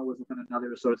the hyena was in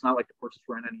another, so it's not like the horses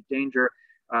were in any danger.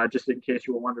 Just in case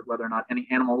you were wondering whether or not any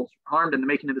animals were harmed in the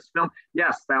making of this film,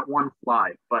 yes, that one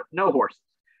fly, but no horses.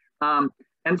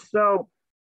 And so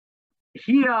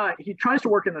he tries to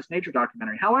work in this nature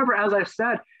documentary. However, as I've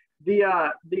said,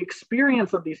 the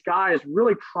experience of these guys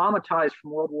really traumatized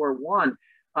from World War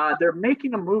I. They're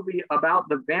making a movie about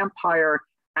the vampire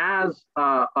as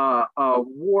a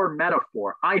war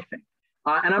metaphor, I think.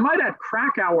 And I might add,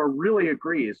 Krakauer really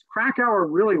agrees. Krakauer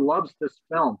really loves this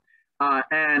film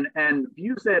and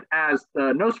views it as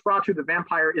Nosferatu the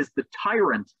vampire is the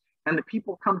tyrant, and the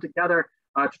people come together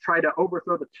to try to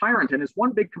overthrow the tyrant. And his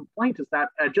one big complaint is that,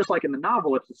 just like in the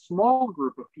novel, it's a small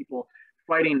group of people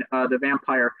fighting the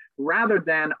vampire rather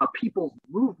than a people's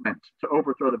movement to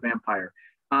overthrow the vampire.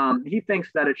 He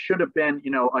thinks that it should have been,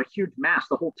 a huge mass.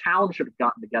 The whole town should have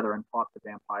gotten together and fought the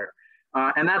vampire.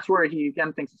 And that's where he,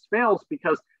 again, thinks it fails,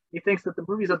 because he thinks that the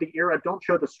movies of the era don't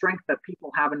show the strength that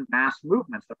people have in mass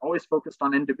movements. They're always focused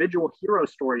on individual hero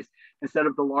stories instead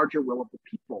of the larger will of the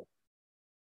people.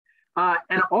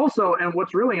 And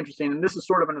what's really interesting, and this is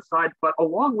sort of an aside, but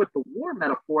along with the war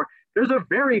metaphor, there's a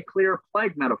very clear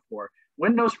plague metaphor.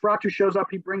 When Nosferatu shows up,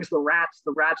 he brings the rats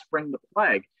bring the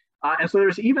plague. And so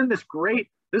there's even this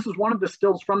is one of the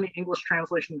stills from the English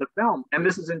translation of the film, and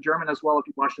this is in German as well if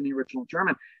you watch in the original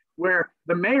German, where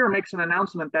the mayor makes an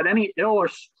announcement that any ill or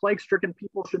plague-stricken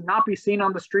people should not be seen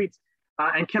on the streets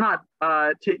and cannot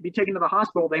be taken to the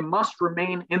hospital. They must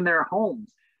remain in their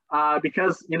homes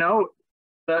because,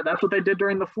 that's what they did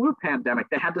during the flu pandemic.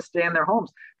 They had to stay in their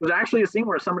homes. There's actually a scene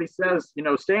where somebody says,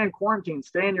 stay in quarantine,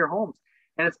 stay in your homes.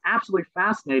 And it's absolutely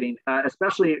fascinating,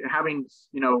 especially having,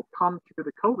 come through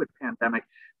the COVID pandemic,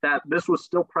 that this was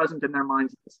still present in their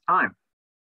minds at this time.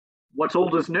 What's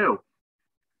old is new.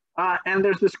 And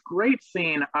there's this great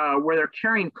scene where they're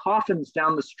carrying coffins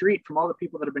down the street from all the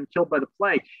people that have been killed by the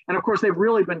plague. And of course, they've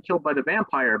really been killed by the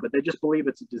vampire, but they just believe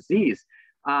it's a disease.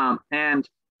 And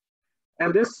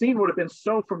this scene would have been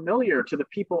so familiar to the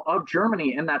people of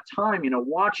Germany in that time,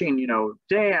 watching,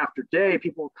 day after day,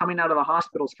 people coming out of the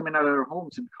hospitals, coming out of their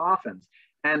homes in coffins.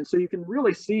 And so you can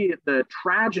really see the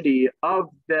tragedy of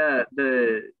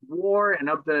the war and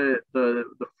of the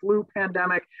flu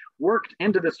pandemic worked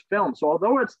into this film. So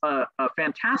although it's a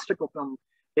fantastical film,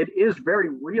 it is very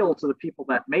real to the people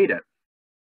that made it.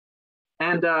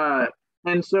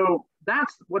 And so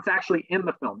that's what's actually in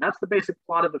the film. That's the basic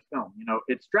plot of the film.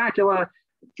 It's Dracula.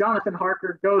 Jonathan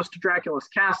Harker goes to Dracula's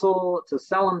castle to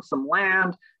sell him some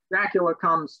land. Dracula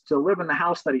comes to live in the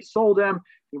house that he sold him.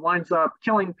 He winds up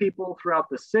killing people throughout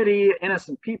the city,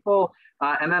 innocent people,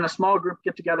 and then a small group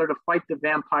get together to fight the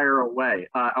vampire away.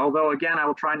 Although, again, I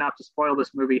will try not to spoil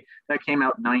this movie that came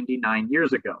out 99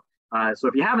 years ago. So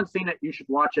if you haven't seen it, you should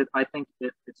watch it. I think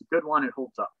it's a good one. It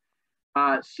holds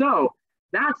up. So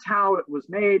that's how it was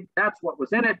made. That's what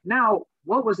was in it. Now,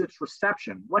 what was its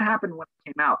reception? What happened when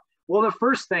it came out? Well, the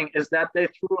first thing is that they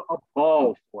threw a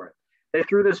ball for it. They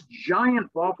threw this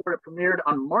giant ball for it. It premiered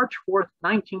on March 4th,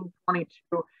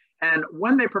 1922. And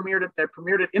when they premiered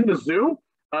it in the zoo.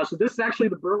 So this is actually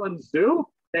the Berlin Zoo.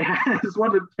 This is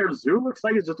what their zoo looks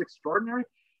like. It's just extraordinary.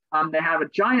 They have a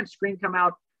giant screen come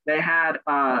out. They had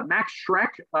Max Schreck,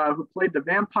 who played the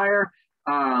vampire,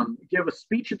 give a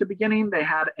speech at the beginning. They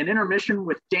had an intermission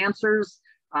with dancers.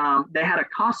 They had a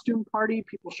costume party.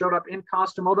 People showed up in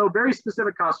costume, although very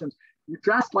specific costumes. You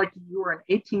dressed like you were an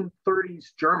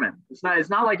 1830s German. It's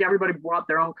not like everybody brought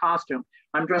their own costume.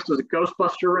 I'm dressed as a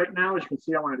Ghostbuster right now. As you can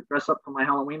see, I wanted to dress up for my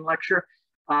Halloween lecture.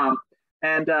 But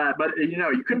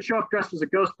you couldn't show up dressed as a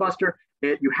Ghostbuster.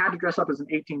 You had to dress up as an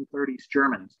 1830s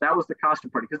German. So that was the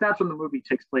costume party, because that's when the movie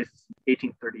takes place, in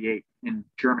 1838 in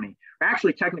Germany. Or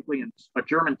actually, technically, in a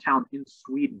German town in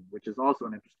Sweden, which is also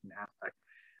an interesting aspect.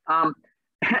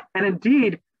 And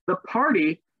indeed, the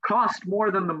party cost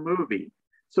more than the movie.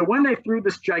 So when they threw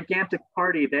this gigantic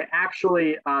party, they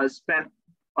actually spent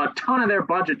a ton of their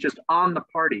budget just on the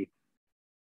party.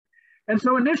 And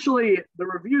so initially, the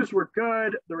reviews were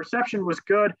good, the reception was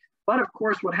good, but of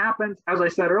course, what happens, as I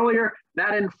said earlier,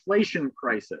 that inflation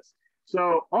crisis.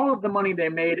 So all of the money they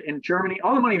made in Germany,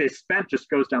 all the money they spent just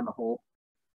goes down the hole.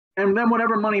 And then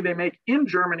whatever money they make in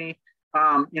Germany,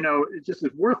 it just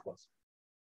is worthless.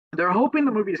 They're hoping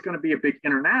the movie is going to be a big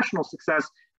international success,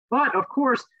 but of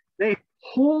course, they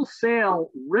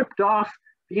wholesale ripped off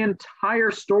the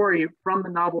entire story from the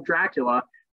novel Dracula,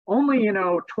 only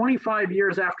 25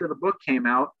 years after the book came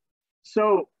out.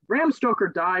 So Bram Stoker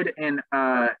died in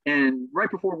right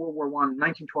before World War I,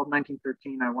 1912,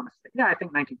 1913, I want to say. Yeah, I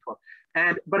think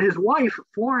 1912. But his wife,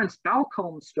 Florence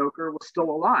Balcombe Stoker, was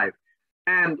still alive.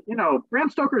 And, Bram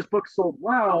Stoker's book sold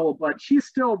well, but she's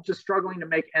still just struggling to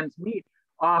make ends meet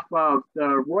off of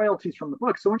the royalties from the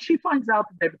book. So when she finds out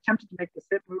that they've attempted to make this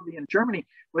hit movie in Germany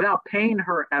without paying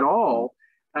her at all,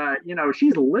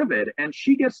 she's livid, and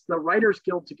she gets the Writers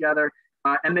Guild together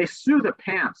and they sue the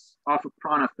pants off of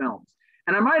Prana Films.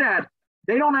 And I might add,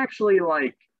 they don't actually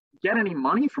get any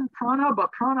money from Prana,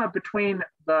 but Prana, between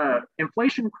the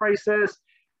inflation crisis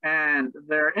and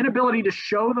their inability to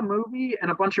show the movie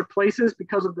in a bunch of places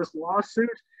because of this lawsuit,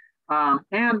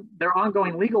 and their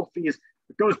ongoing legal fees,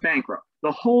 goes bankrupt.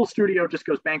 The whole studio just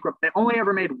goes bankrupt. They only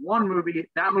ever made one movie.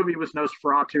 That movie was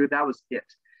Nosferatu. That was it.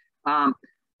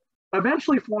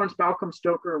 Eventually, Florence Balcombe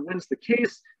Stoker wins the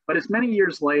case, but it's many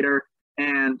years later,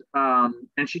 and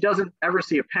she doesn't ever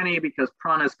see a penny because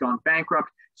Prana's gone bankrupt.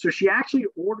 So she actually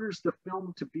orders the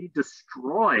film to be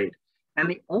destroyed. And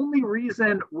the only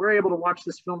reason we're able to watch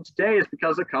this film today is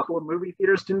because a couple of movie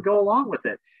theaters didn't go along with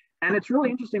it. And it's really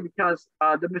interesting because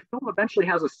the film eventually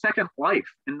has a second life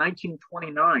in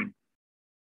 1929.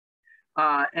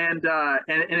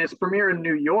 And its premiere in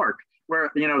New York,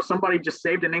 where somebody just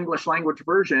saved an English language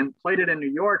version, played it in New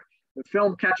York. The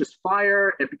film catches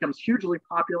fire, it becomes hugely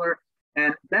popular,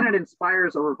 and then it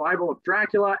inspires a revival of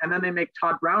Dracula. And then they make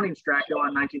Todd Browning's Dracula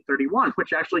in 1931,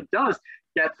 which actually does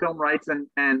get film rights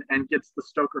and gets the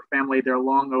Stoker family their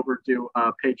long overdue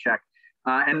paycheck.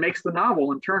 And makes the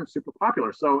novel in turn super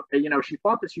popular. So, she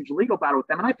fought this huge legal battle with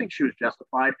them, and I think she was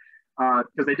justified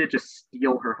because they did just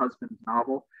steal her husband's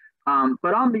novel.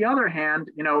 But on the other hand,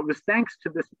 it was thanks to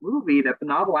this movie that the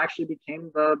novel actually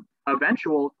became the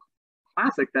eventual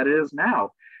classic that it is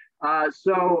now.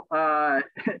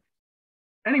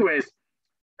 Anyways,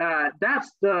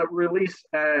 that's the release,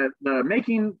 the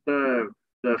making, the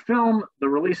film, the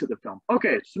release of the film.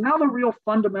 Okay, so now the real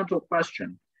fundamental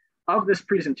question of this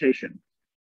presentation.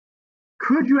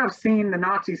 Could you have seen the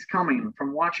Nazis coming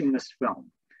from watching this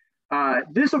film?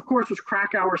 This, of course, was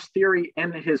Krakauer's theory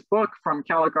in his book, From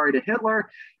Caligari to Hitler.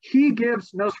 He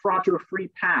gives Nosferatu a free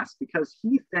pass because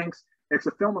he thinks it's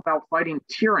a film about fighting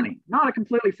tyranny. Not a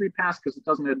completely free pass because it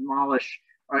doesn't acknowledge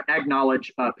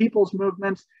people's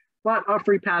movements, but a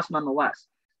free pass nonetheless.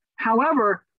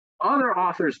 However, other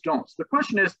authors don't. So the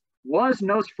question is, was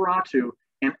Nosferatu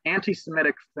an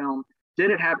anti-Semitic film?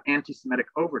 Did it have anti-Semitic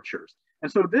overtures?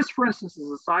 And so this, for instance,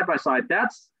 is a side-by-side.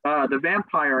 That's the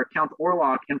vampire, Count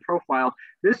Orlok, in profile.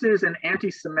 This is an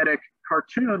anti-Semitic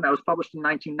cartoon that was published in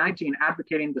 1919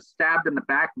 advocating the stabbed in the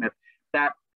back myth,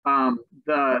 that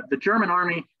the German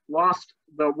army lost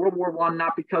the World War I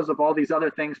not because of all these other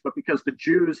things, but because the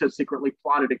Jews had secretly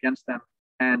plotted against them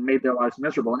and made their lives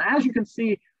miserable. And as you can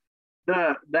see,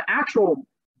 the actual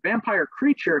vampire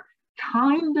creature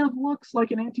kind of looks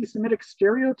like an anti-Semitic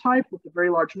stereotype with the very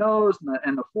large nose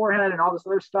and the forehead and all this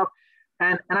other stuff.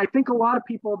 And I think a lot of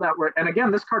people that were, and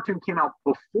again, this cartoon came out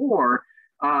before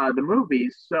the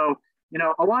movies. So,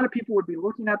 a lot of people would be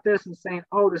looking at this and saying,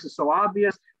 oh, this is so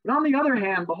obvious. But on the other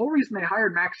hand, the whole reason they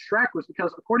hired Max Schreck was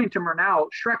because, according to Murnau,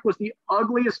 Schreck was the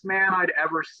ugliest man I'd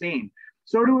ever seen.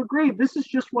 So to agree, this is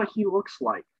just what he looks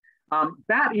like.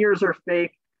 Bat ears are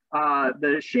fake.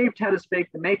 The shaved head is fake.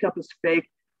 The makeup is fake.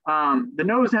 The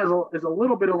nose is a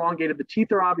little bit elongated. The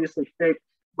teeth are obviously fake.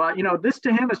 But, you know, this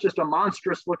to him is just a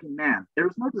monstrous looking man. There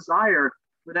was no desire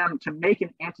for them to make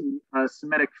an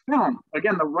anti-Semitic film.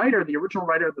 Again, the original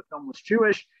writer of the film was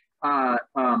Jewish.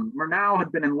 Murnau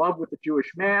had been in love with a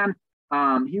Jewish man.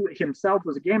 He himself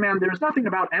was a gay man. There's nothing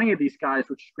about any of these guys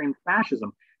which screamed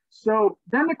fascism. So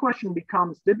then the question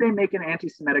becomes, did they make an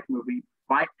anti-Semitic movie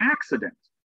by accident?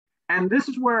 And this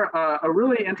is where a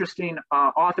really interesting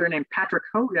author named Patrick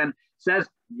Hogan says,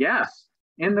 yes,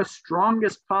 in the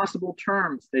strongest possible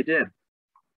terms, they did.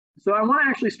 So I want to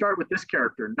actually start with this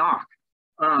character, Knock.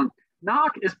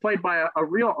 Knock is played by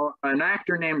an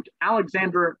actor named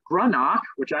Alexander Granach,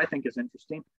 which I think is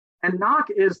interesting. And Knock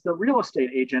is the real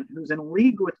estate agent who's in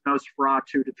league with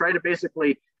Nosferatu to try to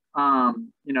basically,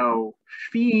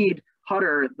 feed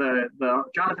Hutter, the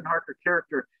Jonathan Harker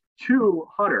character, to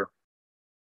Hutter.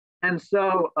 And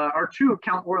so, or to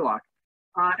Count Orlok.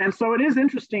 And so it is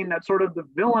interesting that sort of the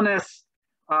villainous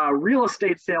real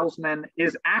estate salesman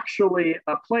is actually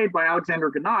played by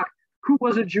Alexander Granach, who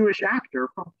was a Jewish actor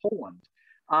from Poland.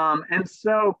 And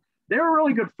so they were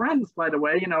really good friends, by the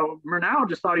way. You know, Murnau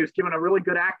just thought he was giving a really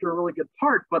good actor a really good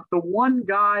part, but the one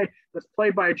guy that's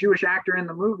played by a Jewish actor in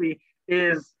the movie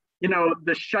is, you know,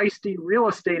 the shisty real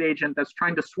estate agent that's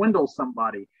trying to swindle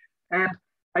somebody. And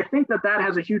I think that that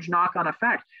has a huge knock-on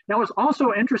effect. Now, what's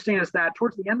also interesting is that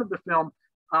towards the end of the film,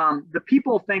 the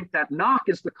people think that Knock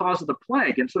is the cause of the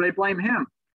plague, and so they blame him,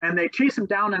 and they chase him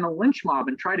down in a lynch mob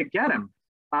and try to get him.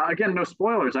 Again, no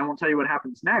spoilers. I won't tell you what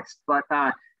happens next, but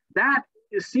that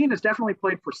scene is definitely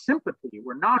played for sympathy,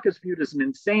 where Knock is viewed as an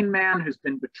insane man who's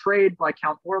been betrayed by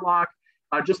Count Orlok,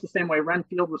 just the same way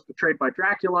Renfield was betrayed by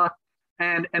Dracula.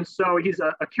 And so he's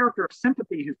a character of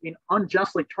sympathy who's being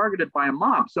unjustly targeted by a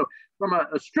mob. So from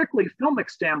a strictly filmic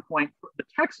standpoint, the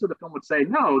text of the film would say,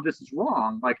 no, this is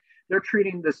wrong. Like, they're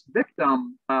treating this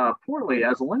victim poorly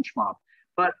as a lynch mob.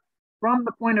 But from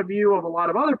the point of view of a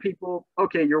lot of other people,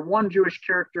 okay, your one Jewish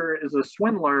character is a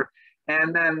swindler,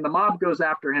 and then the mob goes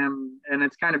after him, and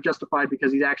it's kind of justified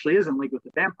because he actually is in league with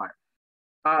the vampire.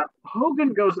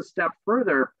 Hogan goes a step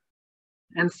further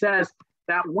and says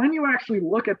that when you actually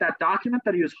look at that document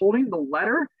that he was holding, the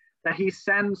letter that he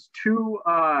sends to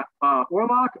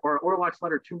Orlok, or Orlok's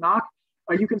letter to Knock,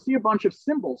 you can see a bunch of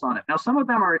symbols on it. Now, some of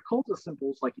them are occultist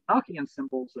symbols, like Enochian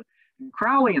symbols and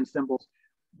Crowleyan symbols,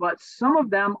 but some of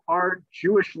them are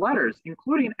Jewish letters,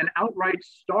 including an outright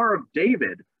Star of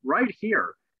David right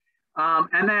here.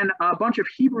 And then a bunch of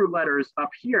Hebrew letters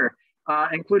up here,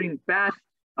 including Beth,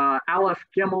 Aleph,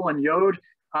 Gimel, and Yod.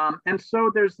 And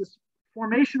so there's this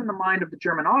formation in the mind of the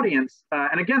German audience.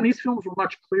 And again, these films were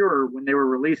much clearer when they were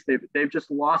released. They've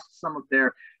just lost some of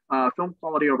their film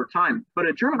quality over time. But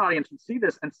a German audience would see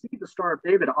this and see the Star of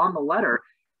David on the letter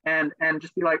and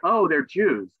just be like, oh, they're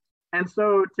Jews. And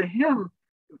so to him,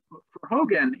 for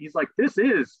Hogan, he's like, this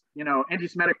is, you know,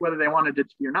 anti-Semitic, whether they wanted it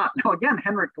to be or not. Now, again,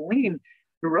 Henrik Galeen,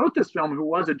 who wrote this film, who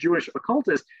was a Jewish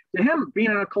occultist, to him, being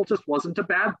an occultist wasn't a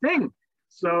bad thing.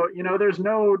 So, you know, there's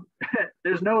no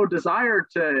desire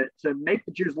to make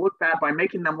the Jews look bad by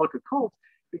making them look occult,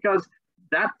 because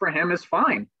that for him is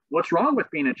fine. What's wrong with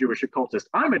being a Jewish occultist?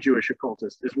 I'm a Jewish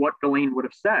occultist, is what Galeen would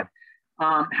have said.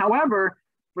 However,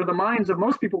 for the minds of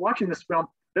most people watching this film,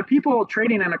 the people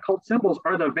trading in occult symbols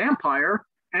are the vampire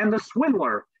and the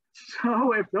swindler.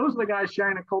 So if those are the guys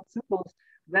sharing occult symbols,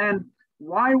 then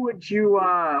why would you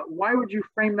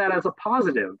frame that as a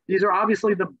positive? These are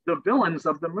obviously the villains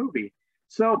of the movie.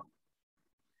 So,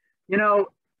 you know,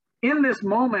 in this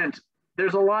moment,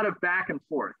 there's a lot of back and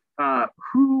forth.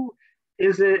 Who's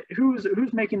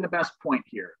making the best point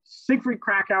here? Siegfried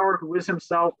Krakauer, who is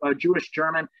himself a Jewish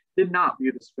German, did not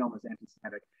view this film as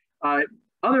anti-Semitic.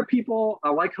 Other people,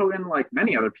 like Hogan, like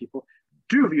many other people,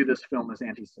 do view this film as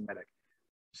anti-Semitic.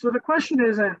 So the question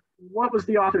isn't what was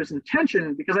the author's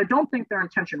intention, because I don't think their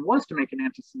intention was to make an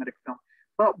anti-Semitic film,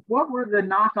 but what were the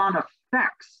knock-on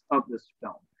effects of this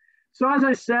film? So as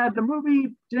I said, the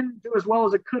movie didn't do as well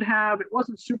as it could have. It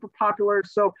wasn't super popular.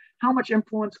 So how much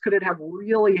influence could it have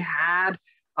really had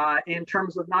in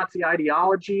terms of Nazi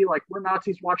ideology? Like, were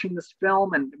Nazis watching this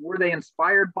film and were they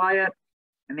inspired by it?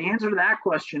 And the answer to that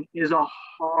question is a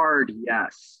hard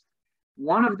yes.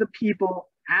 One of the people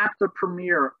at the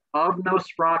premiere of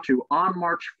Nosferatu on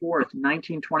March 4th,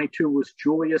 1922 was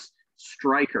Julius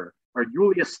Streicher.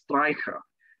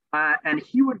 And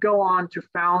he would go on to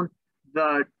found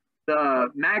the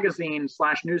magazine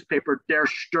 / newspaper Der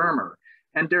Stürmer.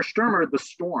 And Der Stürmer, the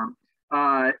Storm,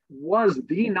 was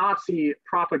the Nazi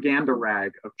propaganda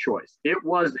rag of choice. It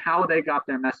was how they got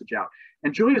their message out.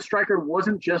 And Julius Streicher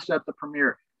wasn't just at the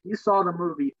premiere. He saw the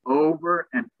movie over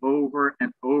and over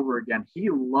and over again. He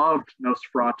loved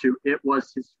Nosferatu. It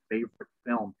was his favorite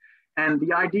film. And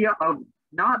the idea of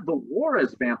not the war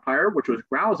as vampire, which was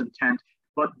Grau's intent,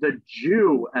 but the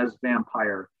Jew as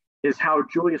vampire is how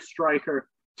Julius Streicher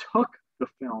took the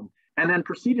film and then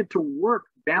proceeded to work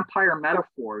vampire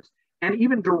metaphors and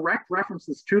even direct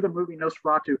references to the movie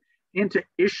Nosferatu into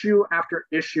issue after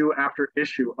issue after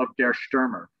issue of Der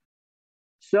Stürmer.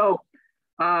 So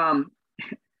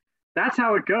that's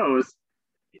how it goes.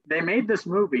 They made this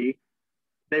movie,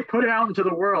 they put it out into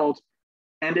the world,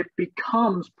 and it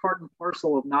becomes part and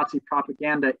parcel of Nazi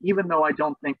propaganda, even though I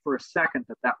don't think for a second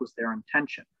that that was their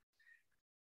intention.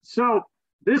 So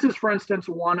this is, for instance,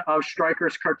 one of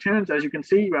Streicher's cartoons. As you can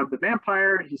see, you have the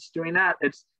vampire, he's doing that.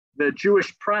 It's the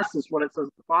Jewish press is what it says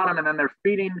at the bottom, and then they're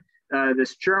feeding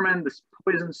this German, this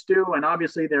poison stew, and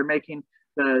obviously they're making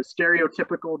the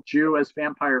stereotypical Jew as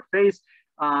vampire face.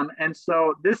 And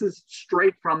so this is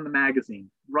straight from the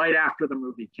magazine, right after the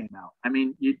movie came out. I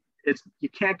mean, you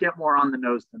can't get more on the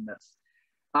nose than this.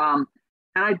 And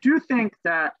I do think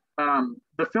that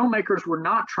the filmmakers were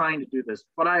not trying to do this,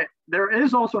 but there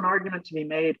is also an argument to be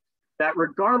made that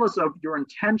regardless of your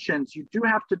intentions, you do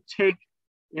have to take,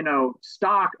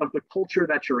 stock of the culture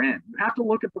that you're in. You have to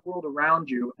look at the world around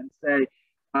you and say,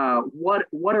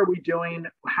 what are we doing?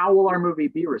 How will our movie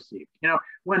be received?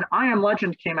 When I Am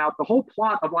Legend came out, the whole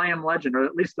plot of I Am Legend, or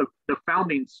at least the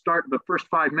founding start, the first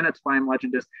 5 minutes of I Am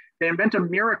Legend is they invent a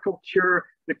miracle cure.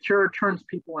 The cure turns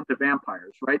people into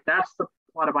vampires, right? That's the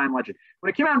plot of I Am Legend. When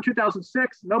it came out in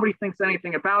 2006, nobody thinks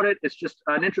anything about it. It's just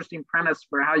an interesting premise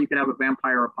for how you could have a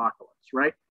vampire apocalypse,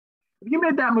 right? If you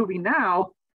made that movie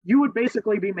now, you would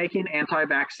basically be making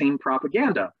anti-vaccine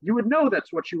propaganda. You would know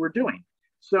that's what you were doing.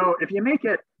 So if you make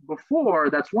it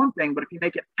before, that's one thing, but if you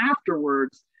make it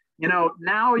afterwards,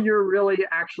 now you're really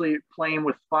actually playing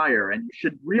with fire, and you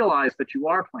should realize that you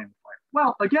are playing with fire.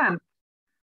 Well, again,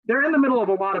 they're in the middle of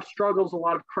a lot of struggles, a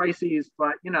lot of crises,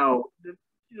 but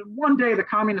one day the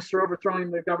communists are overthrowing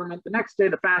the government, the next day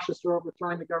the fascists are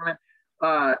overthrowing the government.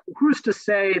 Who's to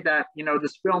say that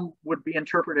this film would be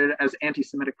interpreted as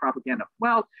anti-Semitic propaganda?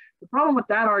 Well, the problem with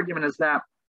that argument is that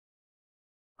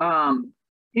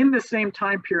in the same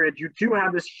time period, you do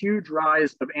have this huge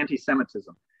rise of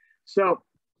anti-Semitism. So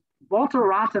Walter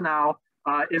Rathenau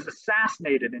is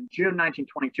assassinated in June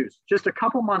 1922. Just a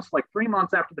couple months, like 3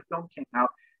 months after the film came out,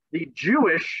 the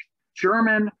Jewish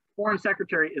German foreign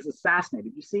secretary is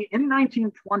assassinated. You see, in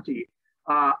 1920,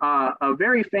 a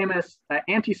very famous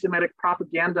anti-Semitic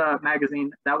propaganda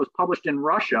magazine that was published in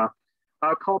Russia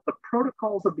called The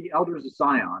Protocols of the Elders of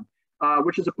Zion,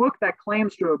 which is a book that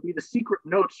claims to be the secret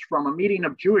notes from a meeting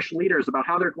of Jewish leaders about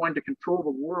how they're going to control the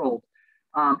world.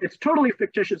 It's totally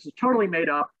fictitious, it's totally made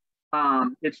up.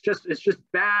 It's just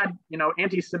bad,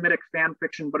 anti-Semitic fan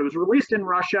fiction, but it was released in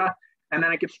Russia, and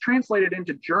then it gets translated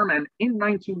into German in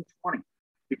 1920.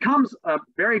 Becomes a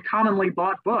very commonly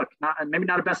bought book, maybe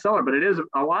not a bestseller, but it is,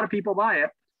 a lot of people buy it.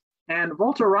 And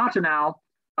Walter Rathenau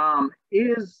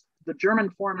is the German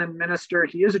foreign minister.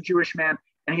 He is a Jewish man,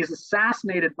 and he's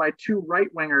assassinated by two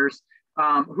right-wingers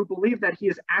who believe that he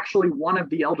is actually one of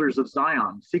the elders of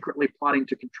Zion, secretly plotting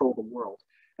to control the world.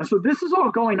 And so this is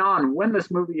all going on when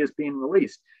this movie is being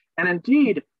released. And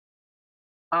indeed,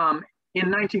 in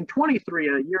 1923,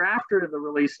 a year after the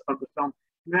release of the film,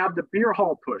 you have the beer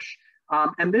hall push.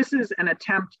 And this is an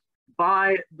attempt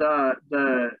by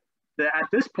at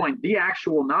this point, the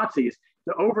actual Nazis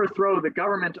to overthrow the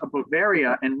government of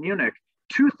Bavaria and Munich.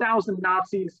 2,000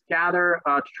 Nazis gather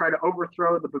to try to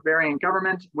overthrow the Bavarian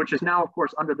government, which is now, of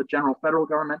course, under the general federal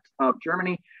government of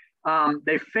Germany.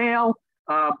 They fail,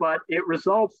 but it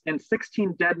results in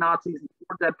 16 dead Nazis and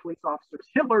 4 dead police officers.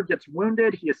 Hitler gets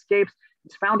wounded, he escapes.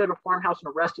 He's found at a farmhouse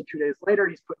and arrested 2 days later.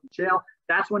 He's put in jail.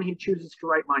 That's when he chooses to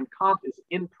write Mein Kampf, is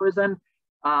in prison.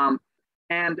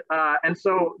 And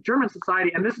so German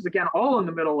society, and this is again all in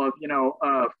the middle of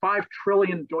 5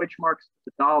 trillion Deutschmarks to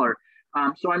the dollar.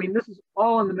 So I mean, this is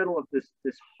all in the middle of this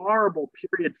horrible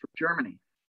period for Germany.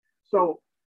 So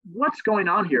what's going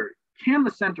on here? Can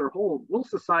the center hold? Will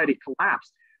society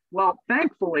collapse? Well,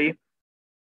 thankfully,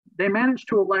 they managed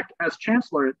to elect as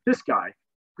chancellor this guy,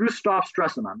 Gustav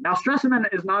Stresemann. Now, Stresemann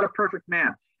is not a perfect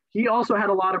man. He also had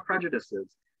a lot of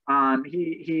prejudices.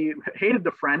 He hated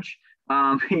the French.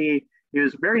 He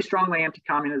was very strongly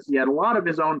anti-communist. He had a lot of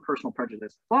his own personal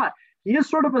prejudice, but he is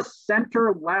sort of a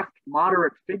center-left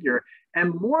moderate figure.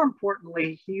 And more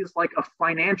importantly, he's like a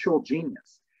financial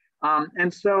genius.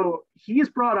 And so he's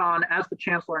brought on as the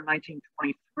chancellor in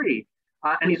 1923,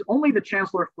 and he's only the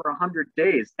chancellor for 100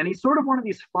 days. And he's sort of one of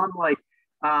these fun, like,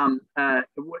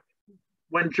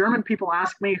 when German people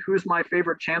ask me who's my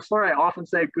favorite chancellor, I often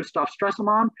say Gustav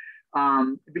Stresemann,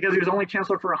 because he was only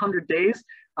chancellor for 100 days.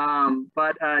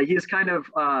 But he's kind of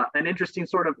an interesting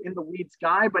sort of in the weeds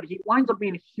guy, but he winds up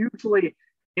being hugely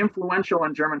influential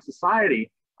in German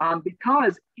society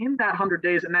because in that 100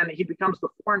 days, and then he becomes the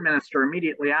foreign minister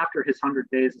immediately after his 100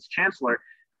 days as chancellor,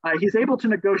 he's able to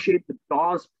negotiate the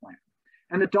Dawes Plan.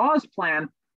 And the Dawes Plan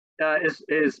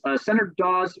is Senator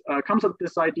Dawes comes up with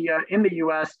this idea in the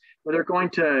US where they're going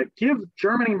to give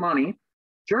Germany money.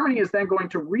 Germany is then going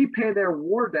to repay their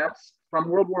war debts from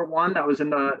World War I, that was in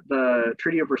the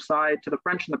Treaty of Versailles, to the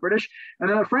French and the British. And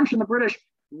then the French and the British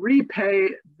repay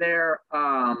their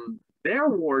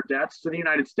war debts to the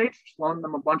United States, loaning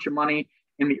them a bunch of money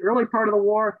in the early part of the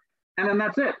war. And then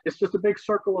that's it. It's just a big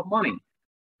circle of money.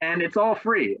 And it's all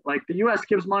free. Like the US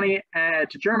gives money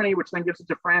to Germany, which then gives it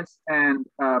to France and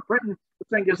Britain, which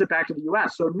then gives it back to the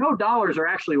US. So no dollars are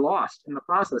actually lost in the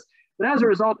process. But as a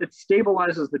result, it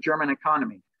stabilizes the German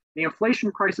economy. The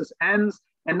inflation crisis ends,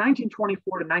 and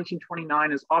 1924 to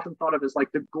 1929 is often thought of as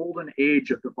like the golden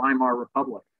age of the Weimar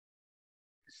Republic.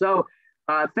 So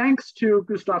thanks to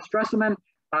Gustav Stresemann,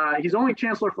 he's only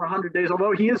chancellor for 100 days,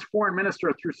 although he is foreign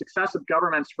minister through successive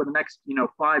governments for the next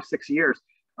 5-6 years.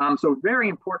 So very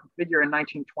important figure in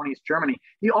 1920s Germany.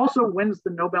 He also wins the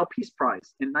Nobel Peace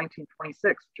Prize in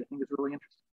 1926, which I think is really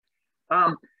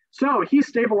interesting. So he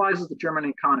stabilizes the German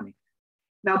economy.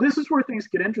 Now, this is where things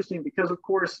get interesting because, of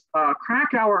course,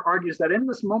 Krakauer argues that in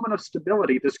this moment of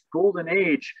stability, this golden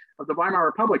age of the Weimar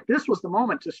Republic, this was the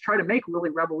moment to try to make really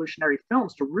revolutionary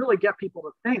films, to really get people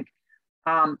to think.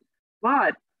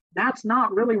 But that's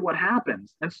not really what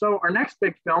happens. And so our next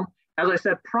big film, as I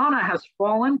said, Prana has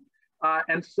fallen.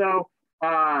 And so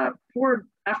poor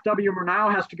F.W.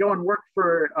 Murnau has to go and work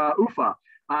for UFA.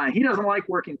 He doesn't like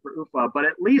working for UFA, but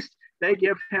at least they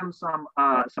give him some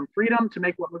freedom to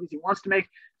make what movies he wants to make.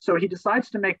 So he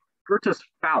decides to make Goethe's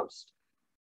Faust.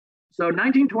 So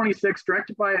 1926,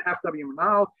 directed by F.W.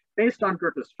 Murnau, based on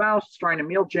Goethe's Faust, starring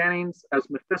Emil Jannings as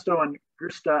Mephisto and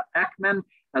Gösta Ekman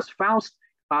as Faust.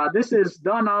 This is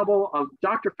the novel of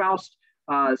Dr. Faust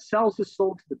sells his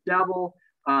soul to the devil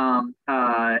and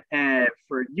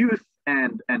for youth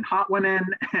and hot women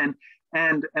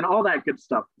and all that good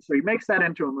stuff. So he makes that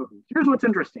into a movie. Here's what's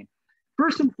interesting.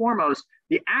 First and foremost,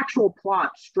 the actual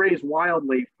plot strays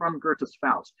wildly from Goethe's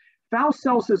Faust. Faust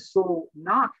sells his soul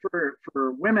not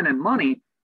for women and money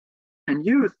and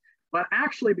youth, but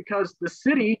actually because the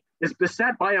city is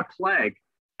beset by a plague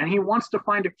and he wants to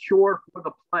find a cure for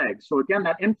the plague. So again,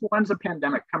 that influenza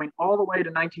pandemic coming all the way to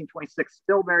 1926,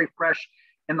 still very fresh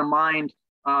in the mind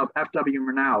of F.W.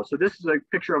 Murnau. So this is a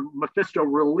picture of Mephisto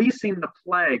releasing the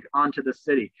plague onto the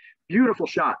city. Beautiful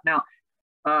shot. Now,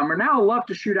 Murnau loved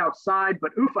to shoot outside,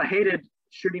 but UFA hated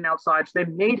shooting outside, so they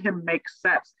made him make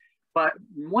sets. But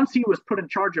once he was put in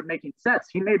charge of making sets,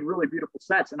 he made really beautiful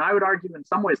sets. And I would argue in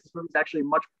some ways this movie is actually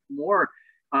much more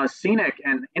scenic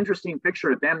and interesting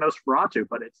picture than Nosferatu,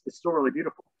 but it's still really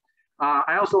beautiful.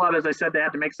 I also love, as I said, they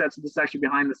had to make sets. This is actually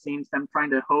behind the scenes, them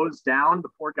trying to hose down the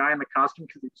poor guy in the costume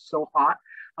because he's so hot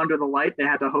under the light. They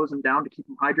had to hose him down to keep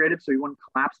him hydrated so he wouldn't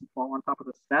collapse and fall on top of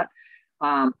the set.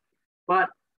 But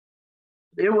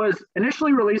it was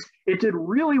initially released. It did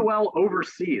really well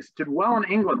overseas, did well in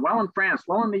England, well in France,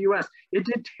 well in the US. It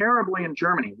did terribly in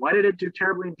Germany. Why did it do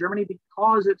terribly in Germany?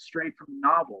 Because it strayed from the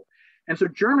novel. And so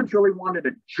Germans really wanted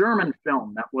a German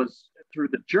film that was through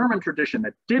the German tradition,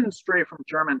 that didn't stray from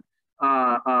German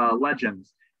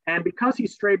legends. And because he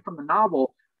strayed from the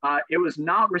novel, it was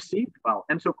not received well.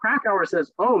 And so Krakauer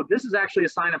says, oh, this is actually a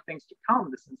sign of things to come.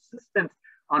 This insistence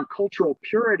on cultural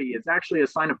purity is actually a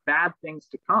sign of bad things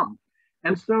to come.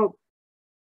 And so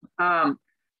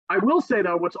I will say,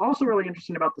 though, what's also really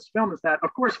interesting about this film is that,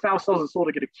 of course, Faust sells his soul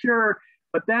to get a cure.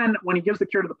 But then when he gives the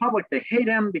cure to the public, they hate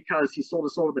him because he sold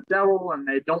his soul to the devil and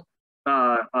they don't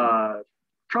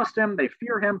trust him. They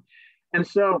fear him. And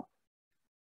so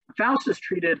Faust is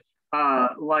treated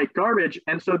like garbage.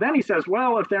 And so then he says,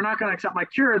 well, if they're not going to accept my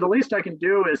cure, the least I can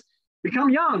do is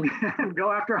become young and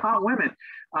go after hot women.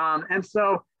 And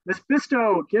so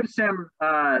Mephisto gives him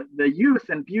the youth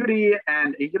and beauty,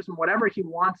 and he gives him whatever he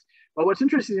wants. But what's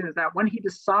interesting is that when he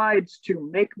decides to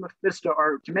make Mephisto,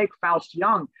 or to make Faust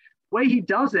young, the way he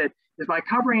does it is by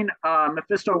covering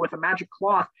Mephisto with a magic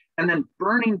cloth and then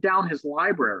burning down his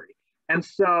library. And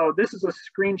so this is a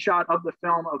screenshot of the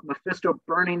film of Mephisto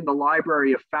burning the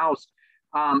library of Faust.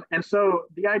 And so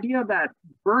the idea that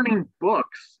burning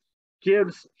books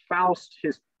gives Faust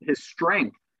his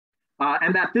strength,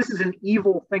 and that this is an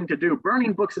evil thing to do.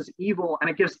 Burning books is evil, and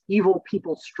it gives evil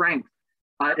people strength.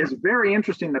 Is very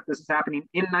interesting that this is happening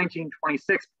in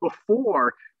 1926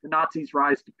 before the Nazis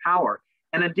rise to power.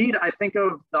 And indeed, I think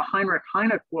of the Heinrich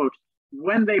Heine quote,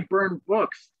 when they burn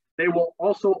books, they will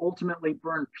also ultimately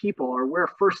burn people, or where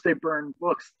first they burn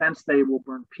books, thence they will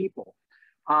burn people.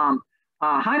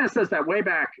 Heine says that way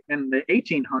back in the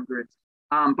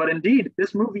 1800s, but indeed,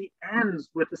 this movie ends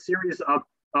with a series of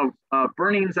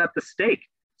burnings at the stake.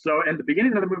 So in the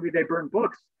beginning of the movie, they burn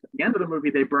books. At the end of the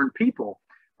movie, they burn people.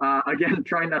 Again,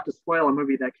 trying not to spoil a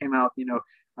movie that came out,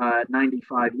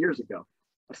 95 years ago.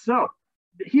 So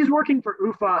he's working for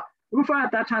UFA. UFA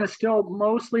at that time is still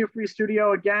mostly a free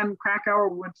studio. Again, Krakauer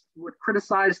would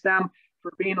criticize them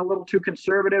for being a little too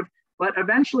conservative, but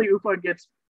eventually UFA gets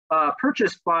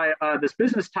purchased by this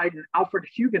business titan, Alfred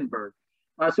Hugenberg.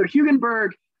 So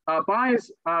Hugenberg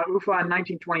buys UFA in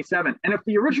 1927. And if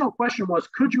the original question was,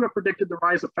 could you have predicted the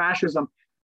rise of fascism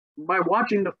by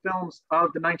watching the films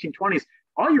of the 1920s?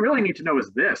 All you really need to know is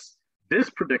this. This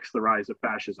predicts the rise of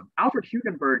fascism. Alfred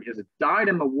Hugenberg is a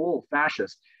dyed-in-the-wool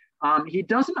fascist. He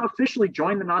doesn't officially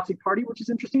join the Nazi Party, which is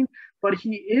interesting, but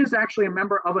he is actually a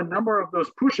member of a number of those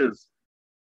pushes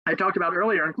I talked about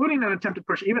earlier, including an attempted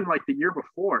push even like the year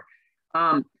before.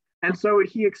 And so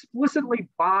he explicitly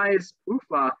buys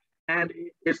UFA, and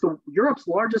it's Europe's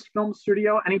largest film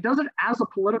studio, and he does it as a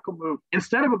political move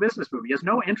instead of a business move. He has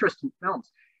no interest in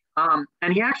films.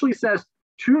 And he actually says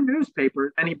to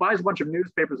newspapers, and he buys a bunch of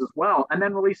newspapers as well, and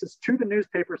then releases to the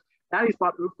newspapers that he's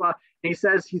bought UFA. And he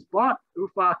says he's bought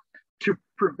UFA to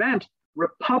prevent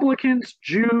Republicans,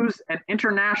 Jews, and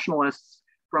internationalists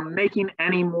from making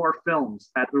any more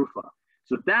films at UFA.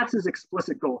 So that's his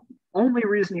explicit goal. The only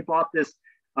reason he bought this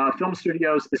film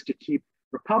studios is to keep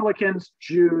Republicans,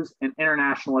 Jews, and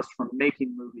internationalists from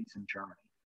making movies in Germany.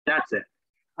 That's it.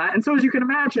 And so as you can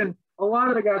imagine, a lot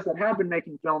of the guys that have been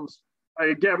making films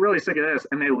get really sick of this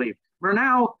and they leave.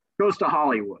 Murnau goes to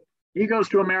Hollywood. He goes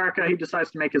to America. He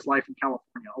decides to make his life in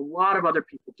California. A lot of other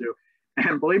people do.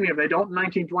 And believe me, if they don't in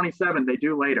 1927, they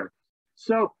do later.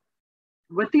 So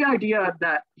with the idea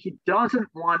that he doesn't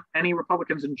want any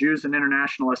Republicans and Jews and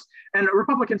internationalists, and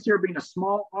Republicans here being a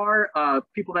small r,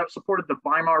 people that supported the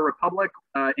Weimar Republic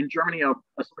in Germany,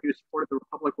 somebody who supported the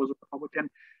Republic was a Republican.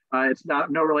 It's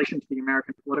no relation to the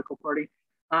American political party.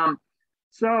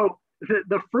 So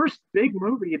the first big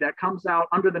movie that comes out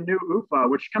under the new UFA,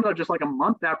 which comes out just like a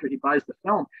month after he buys the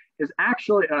film, is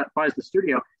actually, buys the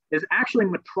studio, is actually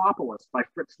Metropolis by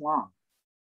Fritz Lang.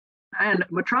 And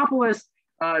Metropolis,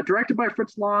 directed by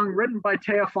Fritz Lang, written by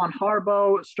Thea von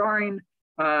Harbo, starring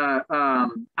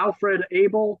Alfred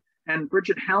Abel and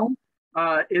Bridget Helm,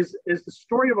 is the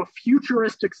story of a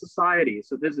futuristic society.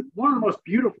 So this is one of the most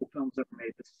beautiful films ever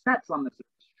made. The sets on this are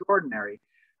extraordinary.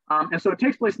 And so it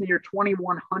takes place in the year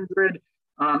 2100,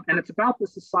 and it's about the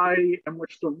society in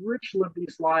which the rich live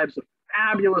these lives of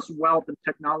fabulous wealth and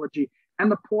technology, and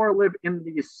the poor live in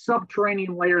these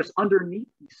subterranean layers underneath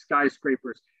these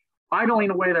skyscrapers,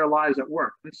 idling away their lives at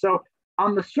work. And so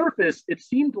on the surface, it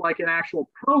seemed like an actual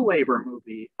pro-labor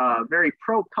movie, very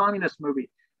pro-communist movie.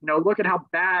 Look at how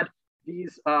bad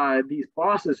these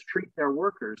bosses treat their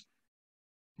workers.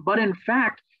 But in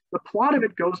fact, the plot of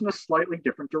it goes in a slightly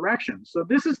different direction. So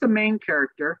this is the main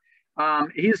character.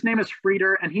 His name is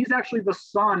Frieder, and he's actually the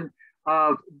son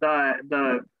of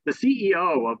the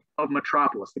CEO of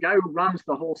Metropolis, the guy who runs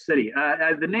the whole city.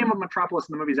 The name of Metropolis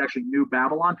in the movie is actually New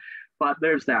Babylon, but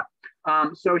there's that.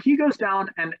 So he goes down,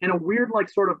 and in a weird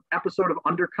sort of episode of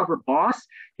Undercover Boss,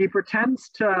 he pretends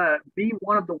to be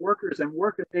one of the workers and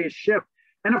work a day's shift.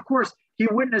 And of course, he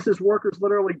witnesses workers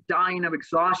literally dying of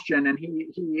exhaustion, and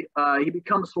he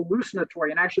becomes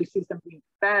hallucinatory and actually sees them being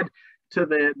fed to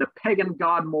the pagan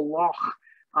god Moloch.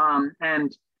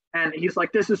 And he's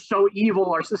like, this is so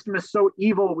evil. Our system is so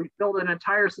evil. We've built an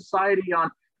entire society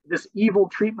on this evil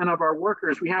treatment of our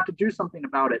workers. We have to do something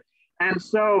about it. And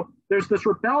so there's this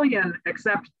rebellion,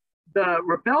 except the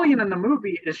rebellion in the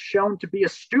movie is shown to be a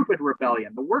stupid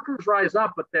rebellion. The workers rise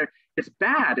up, but it's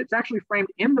bad. It's actually framed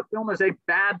in the film as a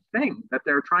bad thing that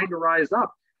they're trying to rise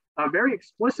up very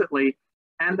explicitly.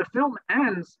 And the film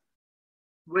ends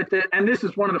with it. And this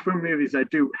is one of the film movies I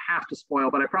do have to spoil,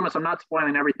 but I promise I'm not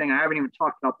spoiling everything. I haven't even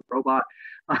talked about the robot.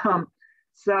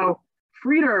 So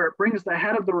Frieder brings the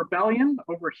head of the rebellion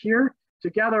over here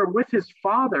together with his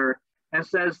father and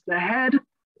says the head,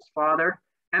 his father,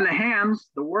 and the hands,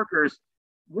 the workers,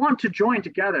 want to join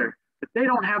together, but they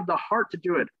don't have the heart to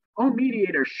do it. Oh,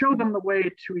 mediator, show them the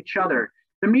way to each other.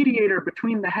 The mediator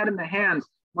between the head and the hands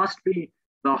must be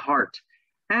the heart.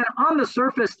 And on the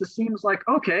surface, this seems like,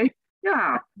 okay,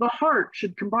 yeah, the heart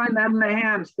should combine that in the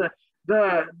hands.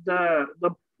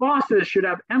 The bosses should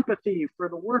have empathy for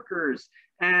the workers,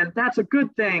 and that's a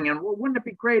good thing. And wouldn't it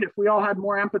be great if we all had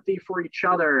more empathy for each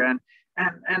other? And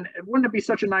wouldn't it be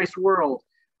such a nice world?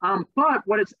 But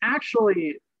what it's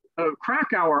actually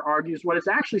Krakauer argues what it's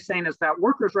actually saying is that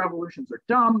workers' revolutions are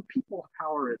dumb, people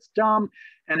power is dumb,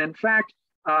 and in fact,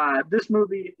 this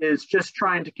movie is just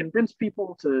trying to convince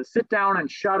people to sit down and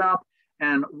shut up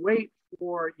and wait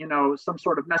for, you know, some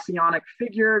sort of messianic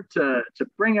figure to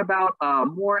bring about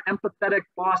more empathetic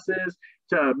bosses,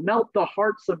 to melt the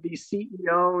hearts of these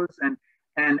CEOs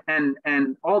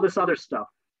and all this other stuff.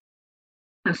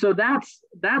 And so that's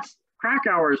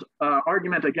Krakauer's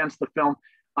argument against the film.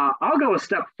 I'll go a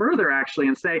step further actually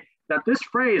and say that this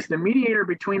phrase, the mediator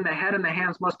between the head and the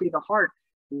hands must be the heart,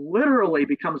 literally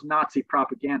becomes Nazi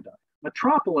propaganda.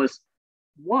 Metropolis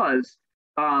was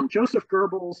Joseph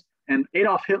Goebbels and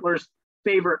Adolf Hitler's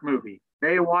favorite movie.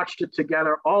 They watched it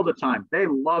together all the time. They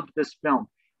loved this film.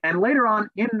 And later on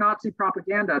in Nazi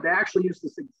propaganda, they actually used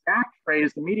this exact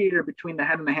phrase, the mediator between the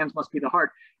head and the hands must be the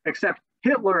heart, except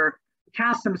Hitler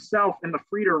casts himself in the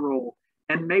Frieder role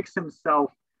and makes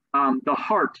himself the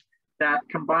heart that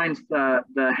combines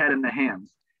the head and the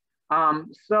hands.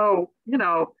 So, you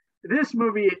know, this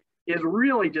movie is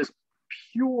really just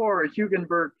pure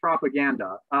Hugenberg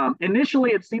propaganda.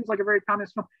 Initially, it seems like a very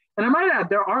communist film. And I might add,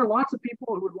 there are lots of people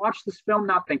who would watch this film,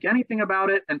 not think anything about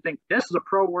it, and think this is a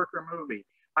pro-worker movie.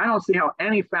 I don't see how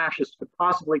any fascist could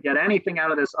possibly get anything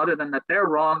out of this other than that they're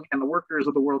wrong and the workers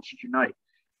of the world should unite.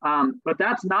 But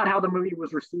that's not how the movie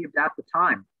was received at the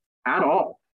time at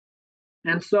all.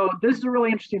 And so this is a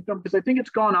really interesting film because I think it's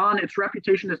gone on. Its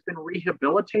reputation has been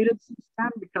rehabilitated since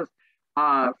then because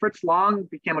Fritz Lang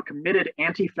became a committed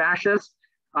anti-fascist,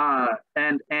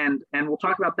 and we'll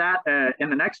talk about that in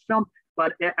the next film.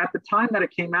 But at the time that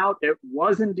it came out, it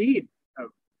was indeed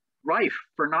rife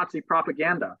for Nazi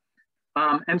propaganda.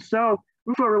 And so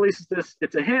UFO releases this.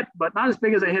 It's a hit, but not as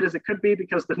big as a hit as it could be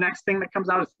because the next thing that comes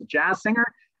out is The Jazz Singer.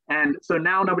 And so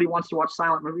now nobody wants to watch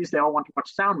silent movies. They all want to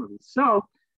watch sound movies. So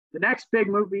the next big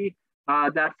movie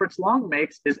that Fritz Lang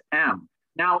makes is M.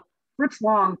 Now, Fritz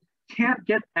Lang can't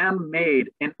get M made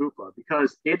in UFA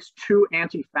because it's too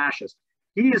anti-fascist.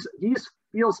 He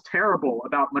feels terrible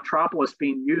about Metropolis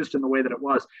being used in the way that it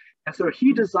was. And so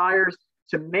he desires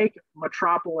to make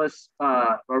Metropolis,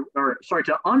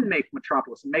 to unmake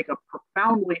Metropolis and make a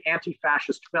profoundly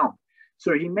anti-fascist film.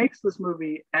 So he makes this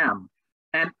movie M.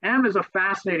 And M is a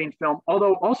fascinating film,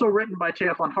 although also written by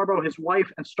Thea von Harbo, his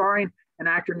wife, and starring an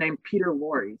actor named Peter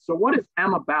Lorre. So what is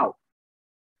M about?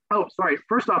 Oh, sorry.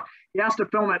 First off, he has to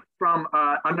film it from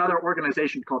another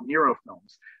organization called Nero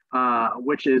Films,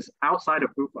 which is outside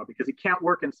of UFA because he can't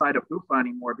work inside of UFA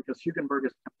anymore because Hugenberg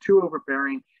is too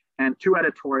overbearing and too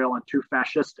editorial and too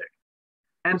fascistic.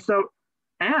 And so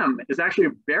M is actually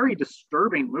a very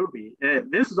disturbing movie.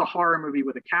 This is a horror movie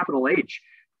with a capital H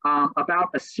about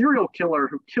a serial killer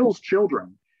who kills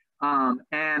children.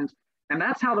 And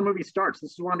that's how the movie starts.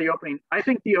 This is one of the opening, I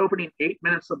think the opening 8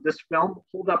 minutes of this film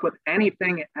hold up with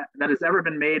anything that has ever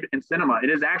been made in cinema. It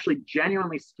is actually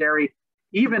genuinely scary,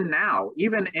 even now,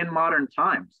 even in modern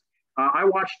times. I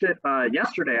watched it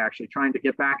yesterday, actually, trying to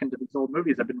get back into these old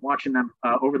movies. I've been watching them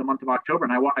over the month of October,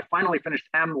 and I finally finished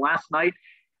M last night.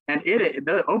 And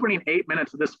the opening 8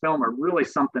 minutes of this film are really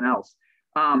something else.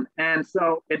 And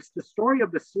so it's the story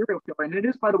of the serial killer. And it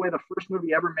is, by the way, the first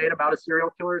movie ever made about a serial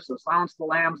killer. So Silence of the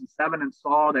Lambs and Seven and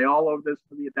Saw, they all owe this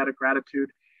movie a debt of gratitude.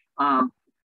 And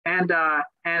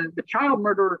the child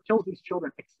murderer kills these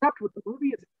children, except what the movie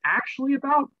is actually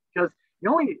about, because the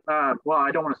only, well,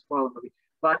 I don't want to spoil the movie,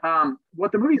 but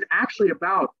what the movie is actually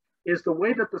about is the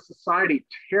way that the society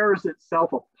tears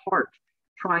itself apart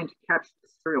trying to catch the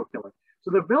serial killer.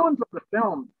 So the villains of the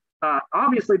film,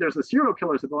 obviously there's the serial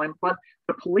killer as a villain, but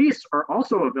the police are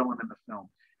also a villain in the film.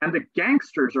 And the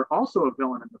gangsters are also a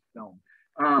villain in the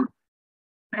film.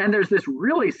 And there's this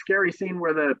really scary scene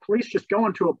where the police just go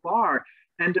into a bar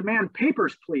and demand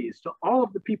papers, please, to all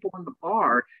of the people in the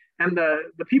bar. And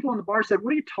the people in the bar said,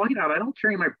 what are you talking about? I don't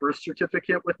carry my birth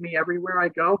certificate with me everywhere I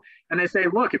go. And they say,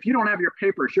 look, if you don't have your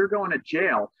papers, you're going to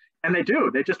jail. And they do.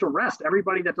 They just arrest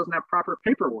everybody that doesn't have proper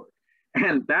paperwork.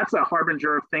 And that's a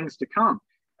harbinger of things to come.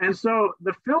 And so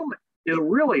the film is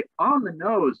really on the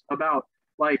nose about,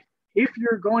 like, if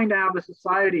you're going to have a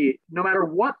society, no matter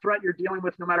what threat you're dealing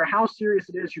with, no matter how serious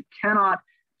it is, you cannot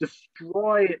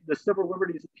destroy the civil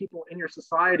liberties of people in your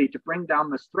society to bring down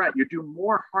this threat. You do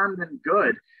more harm than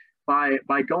good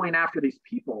by going after these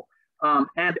people.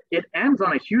 And it ends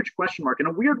on a huge question mark. In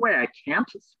a weird way, I can't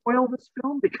spoil this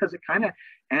film because it kind of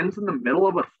ends in the middle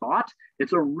of a thought.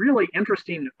 It's a really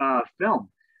interesting film.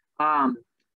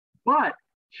 But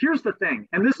here's the thing,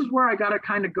 and this is where I got to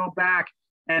kind of go back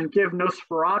and give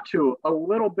Nosferatu a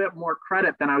little bit more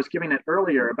credit than I was giving it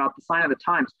earlier about The Sign of the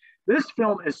Times. This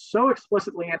film is so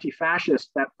explicitly anti-fascist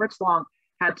that Fritz Lang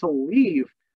had to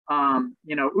leave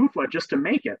UFA just to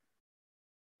make it.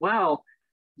 Well,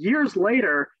 years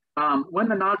later, when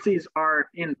the Nazis are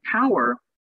in power,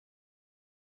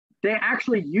 they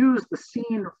actually use the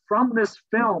scene from this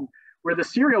film where the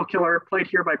serial killer, played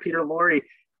here by Peter Lorre,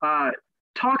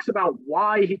 talks about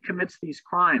why he commits these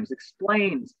crimes,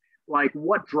 explains like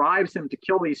what drives him to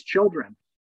kill these children.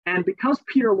 And because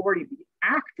Peter Lorre, the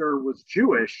actor, was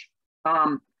Jewish,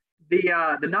 the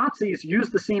Nazis use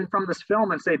the scene from this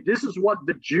film and say, this is what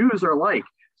the Jews are like.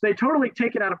 So they totally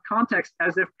take it out of context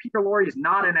as if Peter Lorre is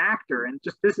not an actor and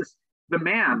just this is the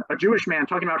man, a Jewish man,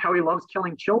 talking about how he loves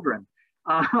killing children.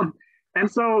 And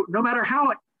so no matter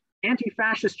how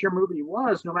anti-fascist your movie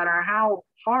was, no matter how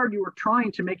hard you were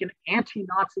trying to make an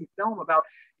anti-Nazi film about,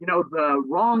 the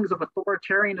wrongs of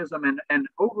authoritarianism and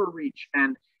overreach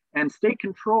and state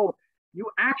control, you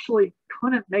actually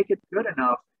couldn't make it good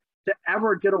enough to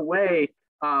ever get away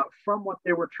from what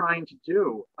they were trying to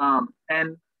do.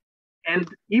 And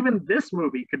even this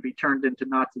movie could be turned into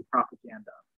Nazi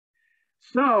propaganda.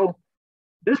 So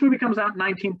this movie comes out in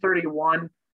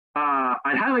 1931.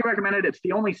 I'd highly recommend it. It's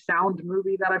the only sound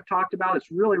movie that I've talked about.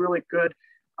 It's really, really good.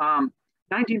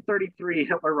 1933,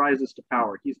 Hitler rises to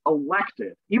power. He's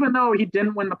elected. Even though he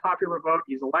didn't win the popular vote,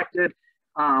 he's elected.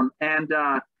 And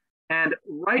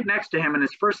right next to him in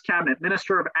his first cabinet,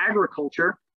 Minister of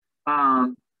Agriculture,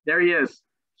 there he is,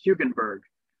 Hugenberg.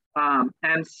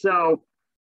 And so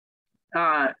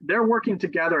they're working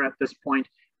together at this point,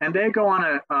 and they go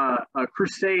on a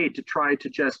crusade to try to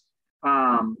just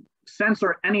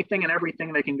censor anything and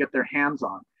everything they can get their hands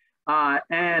on.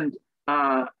 In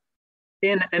a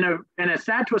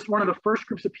sad twist, one of the first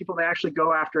groups of people they actually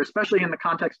go after, especially in the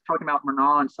context of talking about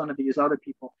Murnau and some of these other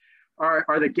people,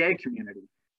 are the gay community.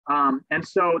 And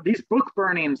so these book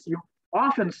burnings, you've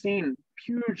often seen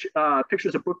huge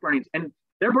pictures of book burnings, and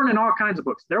they're burning all kinds of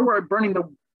books. They were burning the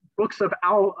books of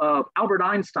Albert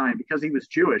Einstein because he was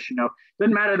Jewish.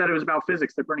 Didn't matter that it was about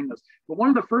physics, they're burning those. But one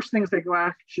of the first things they go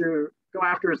after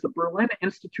is the Berlin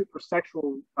Institute for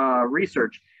Sexual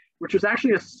Research, which was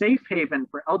actually a safe haven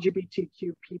for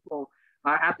LGBTQ people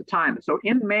at the time. So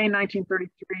in May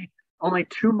 1933, only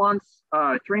 3 months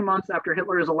after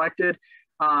Hitler is elected,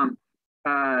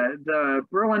 the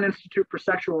Berlin Institute for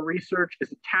Sexual Research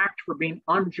is attacked for being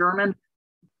un-German.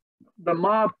 The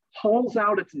mob hauls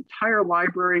out its entire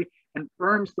library and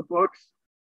burns the books,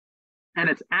 and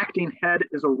its acting head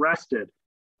is arrested.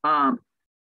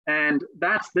 And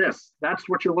that's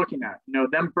what you're looking at,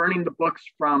 them burning the books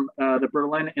from the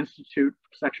Berlin Institute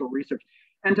for Sexual Research.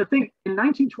 And to think, in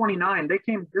 1929, they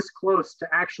came this close to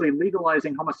actually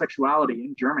legalizing homosexuality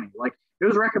in Germany. Like, it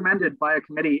was recommended by a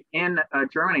committee in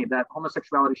Germany that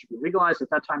homosexuality should be legalized.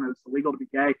 At that time, it was illegal to be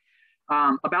gay.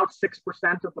 About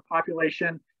 6% of the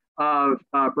population of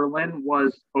Berlin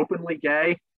was openly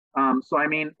gay. So, I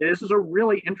mean, this is a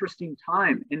really interesting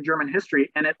time in German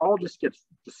history, and it all just gets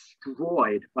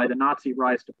destroyed by the Nazi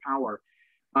rise to power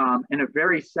in a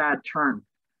very sad turn.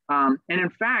 And in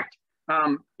fact,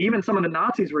 even some of the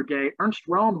Nazis were gay. Ernst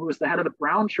Röhm, who was the head of the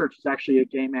Brown Church, is actually a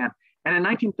gay man. And in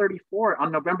 1934,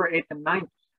 on November 8th and 9th,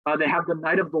 they have the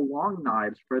Night of the Long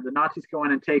Knives, where the Nazis go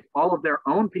in and take all of their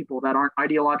own people that aren't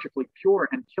ideologically pure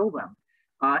and kill them.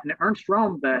 And Ernst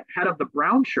Röhm, the head of the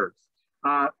Brown Shirts,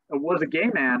 was a gay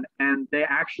man, and they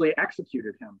actually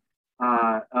executed him,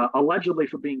 allegedly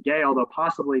for being gay, although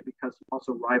possibly because he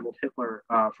also rivaled Hitler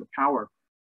for power.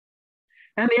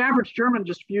 And the average German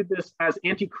just viewed this as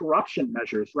anti-corruption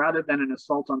measures rather than an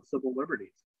assault on civil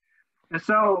liberties. And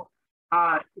so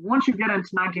once you get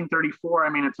into 1934, I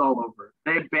mean, it's all over.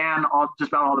 They ban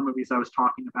just about all the movies I was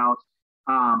talking about.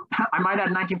 I might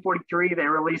add 1943, they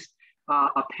released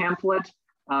a pamphlet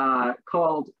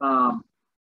called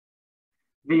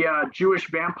The Jewish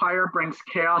Vampire Brings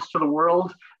Chaos to the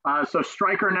World. So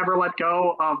Stryker never let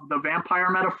go of the vampire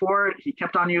metaphor. He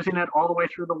kept on using it all the way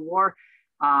through the war.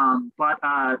 But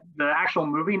the actual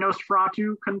movie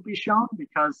Nosferatu couldn't be shown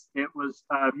because it was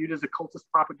viewed as occultist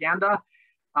propaganda.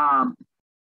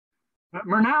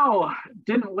 Murnau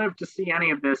didn't live to see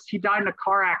any of this. He died in a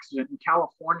car accident in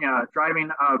California,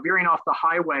 veering off the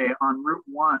highway on Route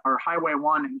 1 or Highway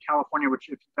 1 in California, which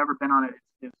if you've ever been on it,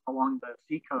 is along the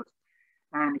seacoast.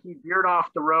 And he veered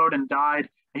off the road and died.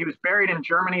 He was buried in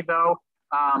Germany, though.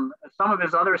 Some of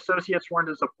his other associates weren't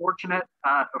as fortunate.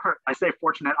 I say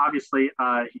fortunate, obviously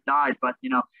he died, but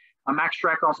Max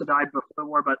Schreck also died before the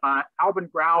war. But Albin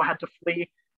Grau had to flee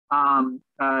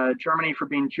Germany for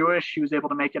being Jewish. He was able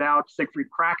to make it out. Siegfried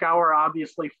Kracauer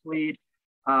obviously fled.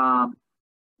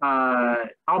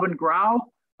 Albin Grau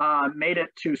made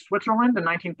it to Switzerland in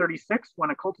 1936 when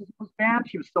occultism was banned.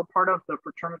 He was still part of the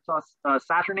Fraternitas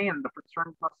Saturni, and the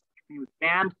Fraternitas Saturni was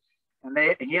banned. and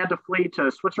he had to flee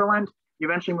to Switzerland. He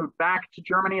eventually moved back to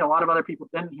Germany. A lot of other people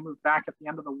didn't. He moved back at the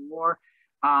end of the war.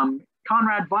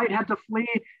 Conrad Veidt had to flee.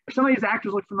 If some of these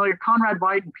actors look familiar, Conrad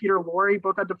Veidt and Peter Lorre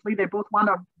both had to flee. They both wound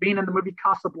up being in the movie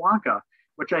Casablanca,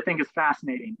 which I think is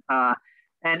fascinating,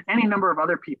 and any number of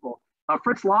other people.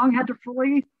 Fritz Lang had to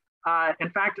flee. In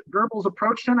fact, Goebbels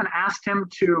approached him and asked him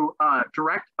to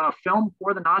direct a film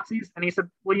for the Nazis. And he said,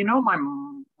 well, you know,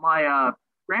 my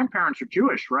grandparents are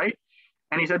Jewish, right?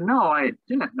 And he said, no, I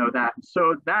didn't know that.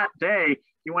 So that day,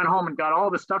 he went home and got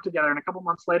all this stuff together. And a couple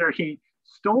months later, he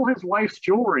stole his wife's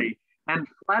jewelry and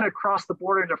fled across the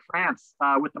border to France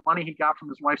with the money he got from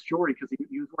his wife's jewelry, because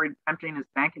he was worried emptying his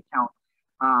bank account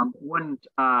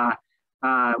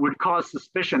would cause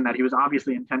suspicion that he was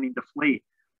obviously intending to flee.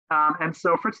 And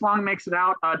so Fritz Lang makes it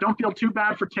out. Don't feel too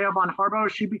bad for Thea von Harbo.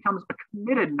 She becomes a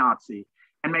committed Nazi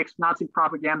and makes Nazi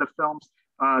propaganda films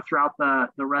throughout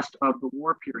the rest of the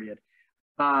war period.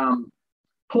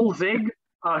 Paul Zig,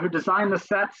 who designed the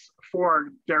sets for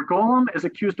Der Golem, is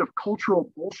accused of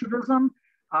cultural Bolshevism,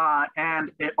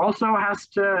 and it also has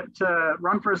to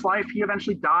run for his life. He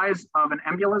eventually dies of an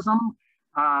embolism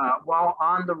while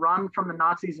on the run from the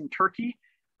Nazis in Turkey.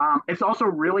 It's also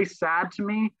really sad to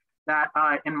me that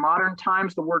in modern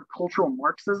times, the word cultural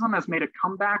Marxism has made a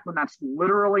comeback, when that's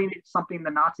literally something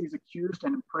the Nazis accused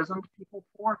and imprisoned people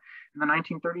for in the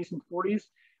 1930s and 40s.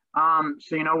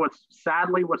 So, you know,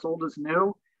 what's old is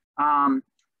new. And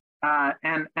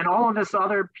all of this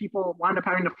other people wind up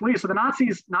having to flee. So the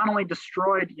Nazis not only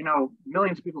destroyed, you know,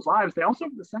 millions of people's lives, they also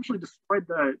essentially destroyed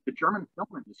the German film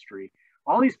industry.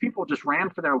 All these people just ran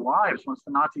for their lives once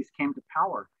the Nazis came to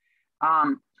power.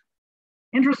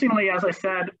 Interestingly, as I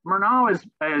said, Murnau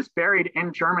is buried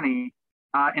in Germany.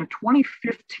 In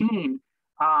 2015,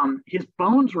 his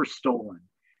bones were stolen.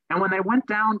 And when they went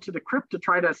down to the crypt to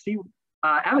try to see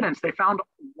evidence, they found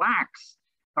wax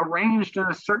arranged in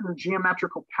a certain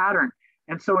geometrical pattern.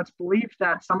 And so it's believed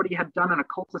that somebody had done an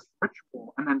occultist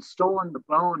ritual and then stolen the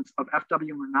bones of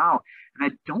F.W. Murnau.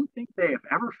 And I don't think they have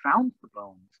ever found the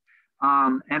bones.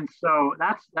 And so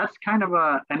that's kind of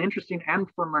an interesting end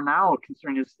for Murnau,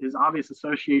 considering his obvious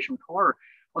association with horror.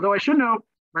 Although I should note,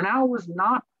 Murnau was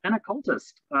not an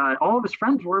occultist. All of his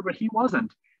friends were, but he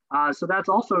wasn't. So that's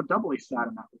also doubly sad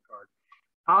in that regard.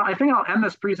 I think I'll end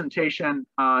this presentation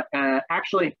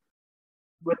actually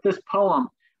with this poem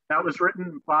that was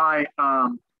written by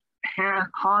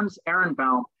Hans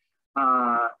Ehrenbaum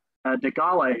de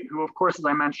Galle, who, of course, as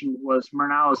I mentioned, was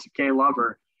Murnau's gay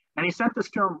lover. And he sent this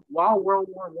to him while World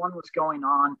War I was going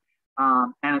on.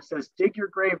 And it says, dig your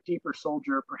grave deeper,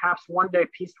 soldier. Perhaps one day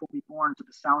peace will be born to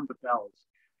the sound of bells.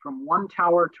 From one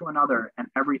tower to another, and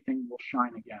everything will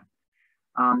shine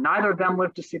again. Neither of them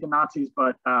lived to see the Nazis,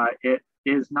 but it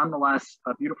is nonetheless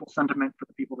a beautiful sentiment for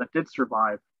the people that did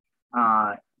survive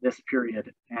this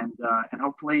period. And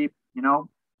hopefully, you know,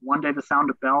 one day the sound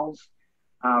of bells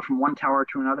from one tower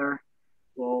to another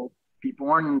will be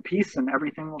born in peace, and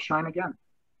everything will shine again.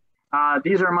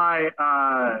 These are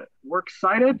my works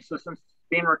cited. So since it's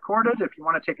being recorded, if you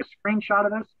want to take a screenshot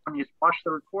of this when you watch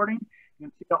the recording, you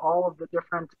can see all of the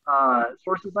different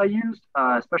sources I used,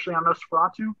 especially on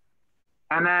Nosferatu.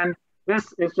 And then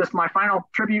this is just my final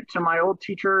tribute to my old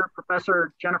teacher,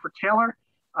 Professor Jennifer Taylor,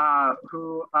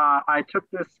 who I took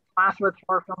this class with,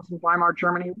 horror films in Weimar,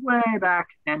 Germany, way back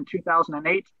in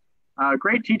 2008.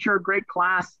 Great teacher, great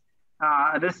class.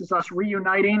 This is us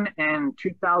reuniting in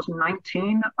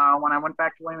 2019 when I went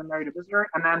back to William and Mary to visit her.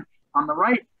 And then on the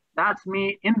right, that's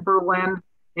me in Berlin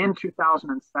in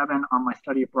 2007 on my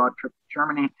study abroad trip to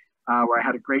Germany, where I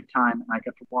had a great time and I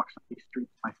got to walk some of these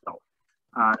streets myself.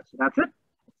 So that's it.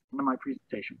 That's the end of my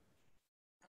presentation.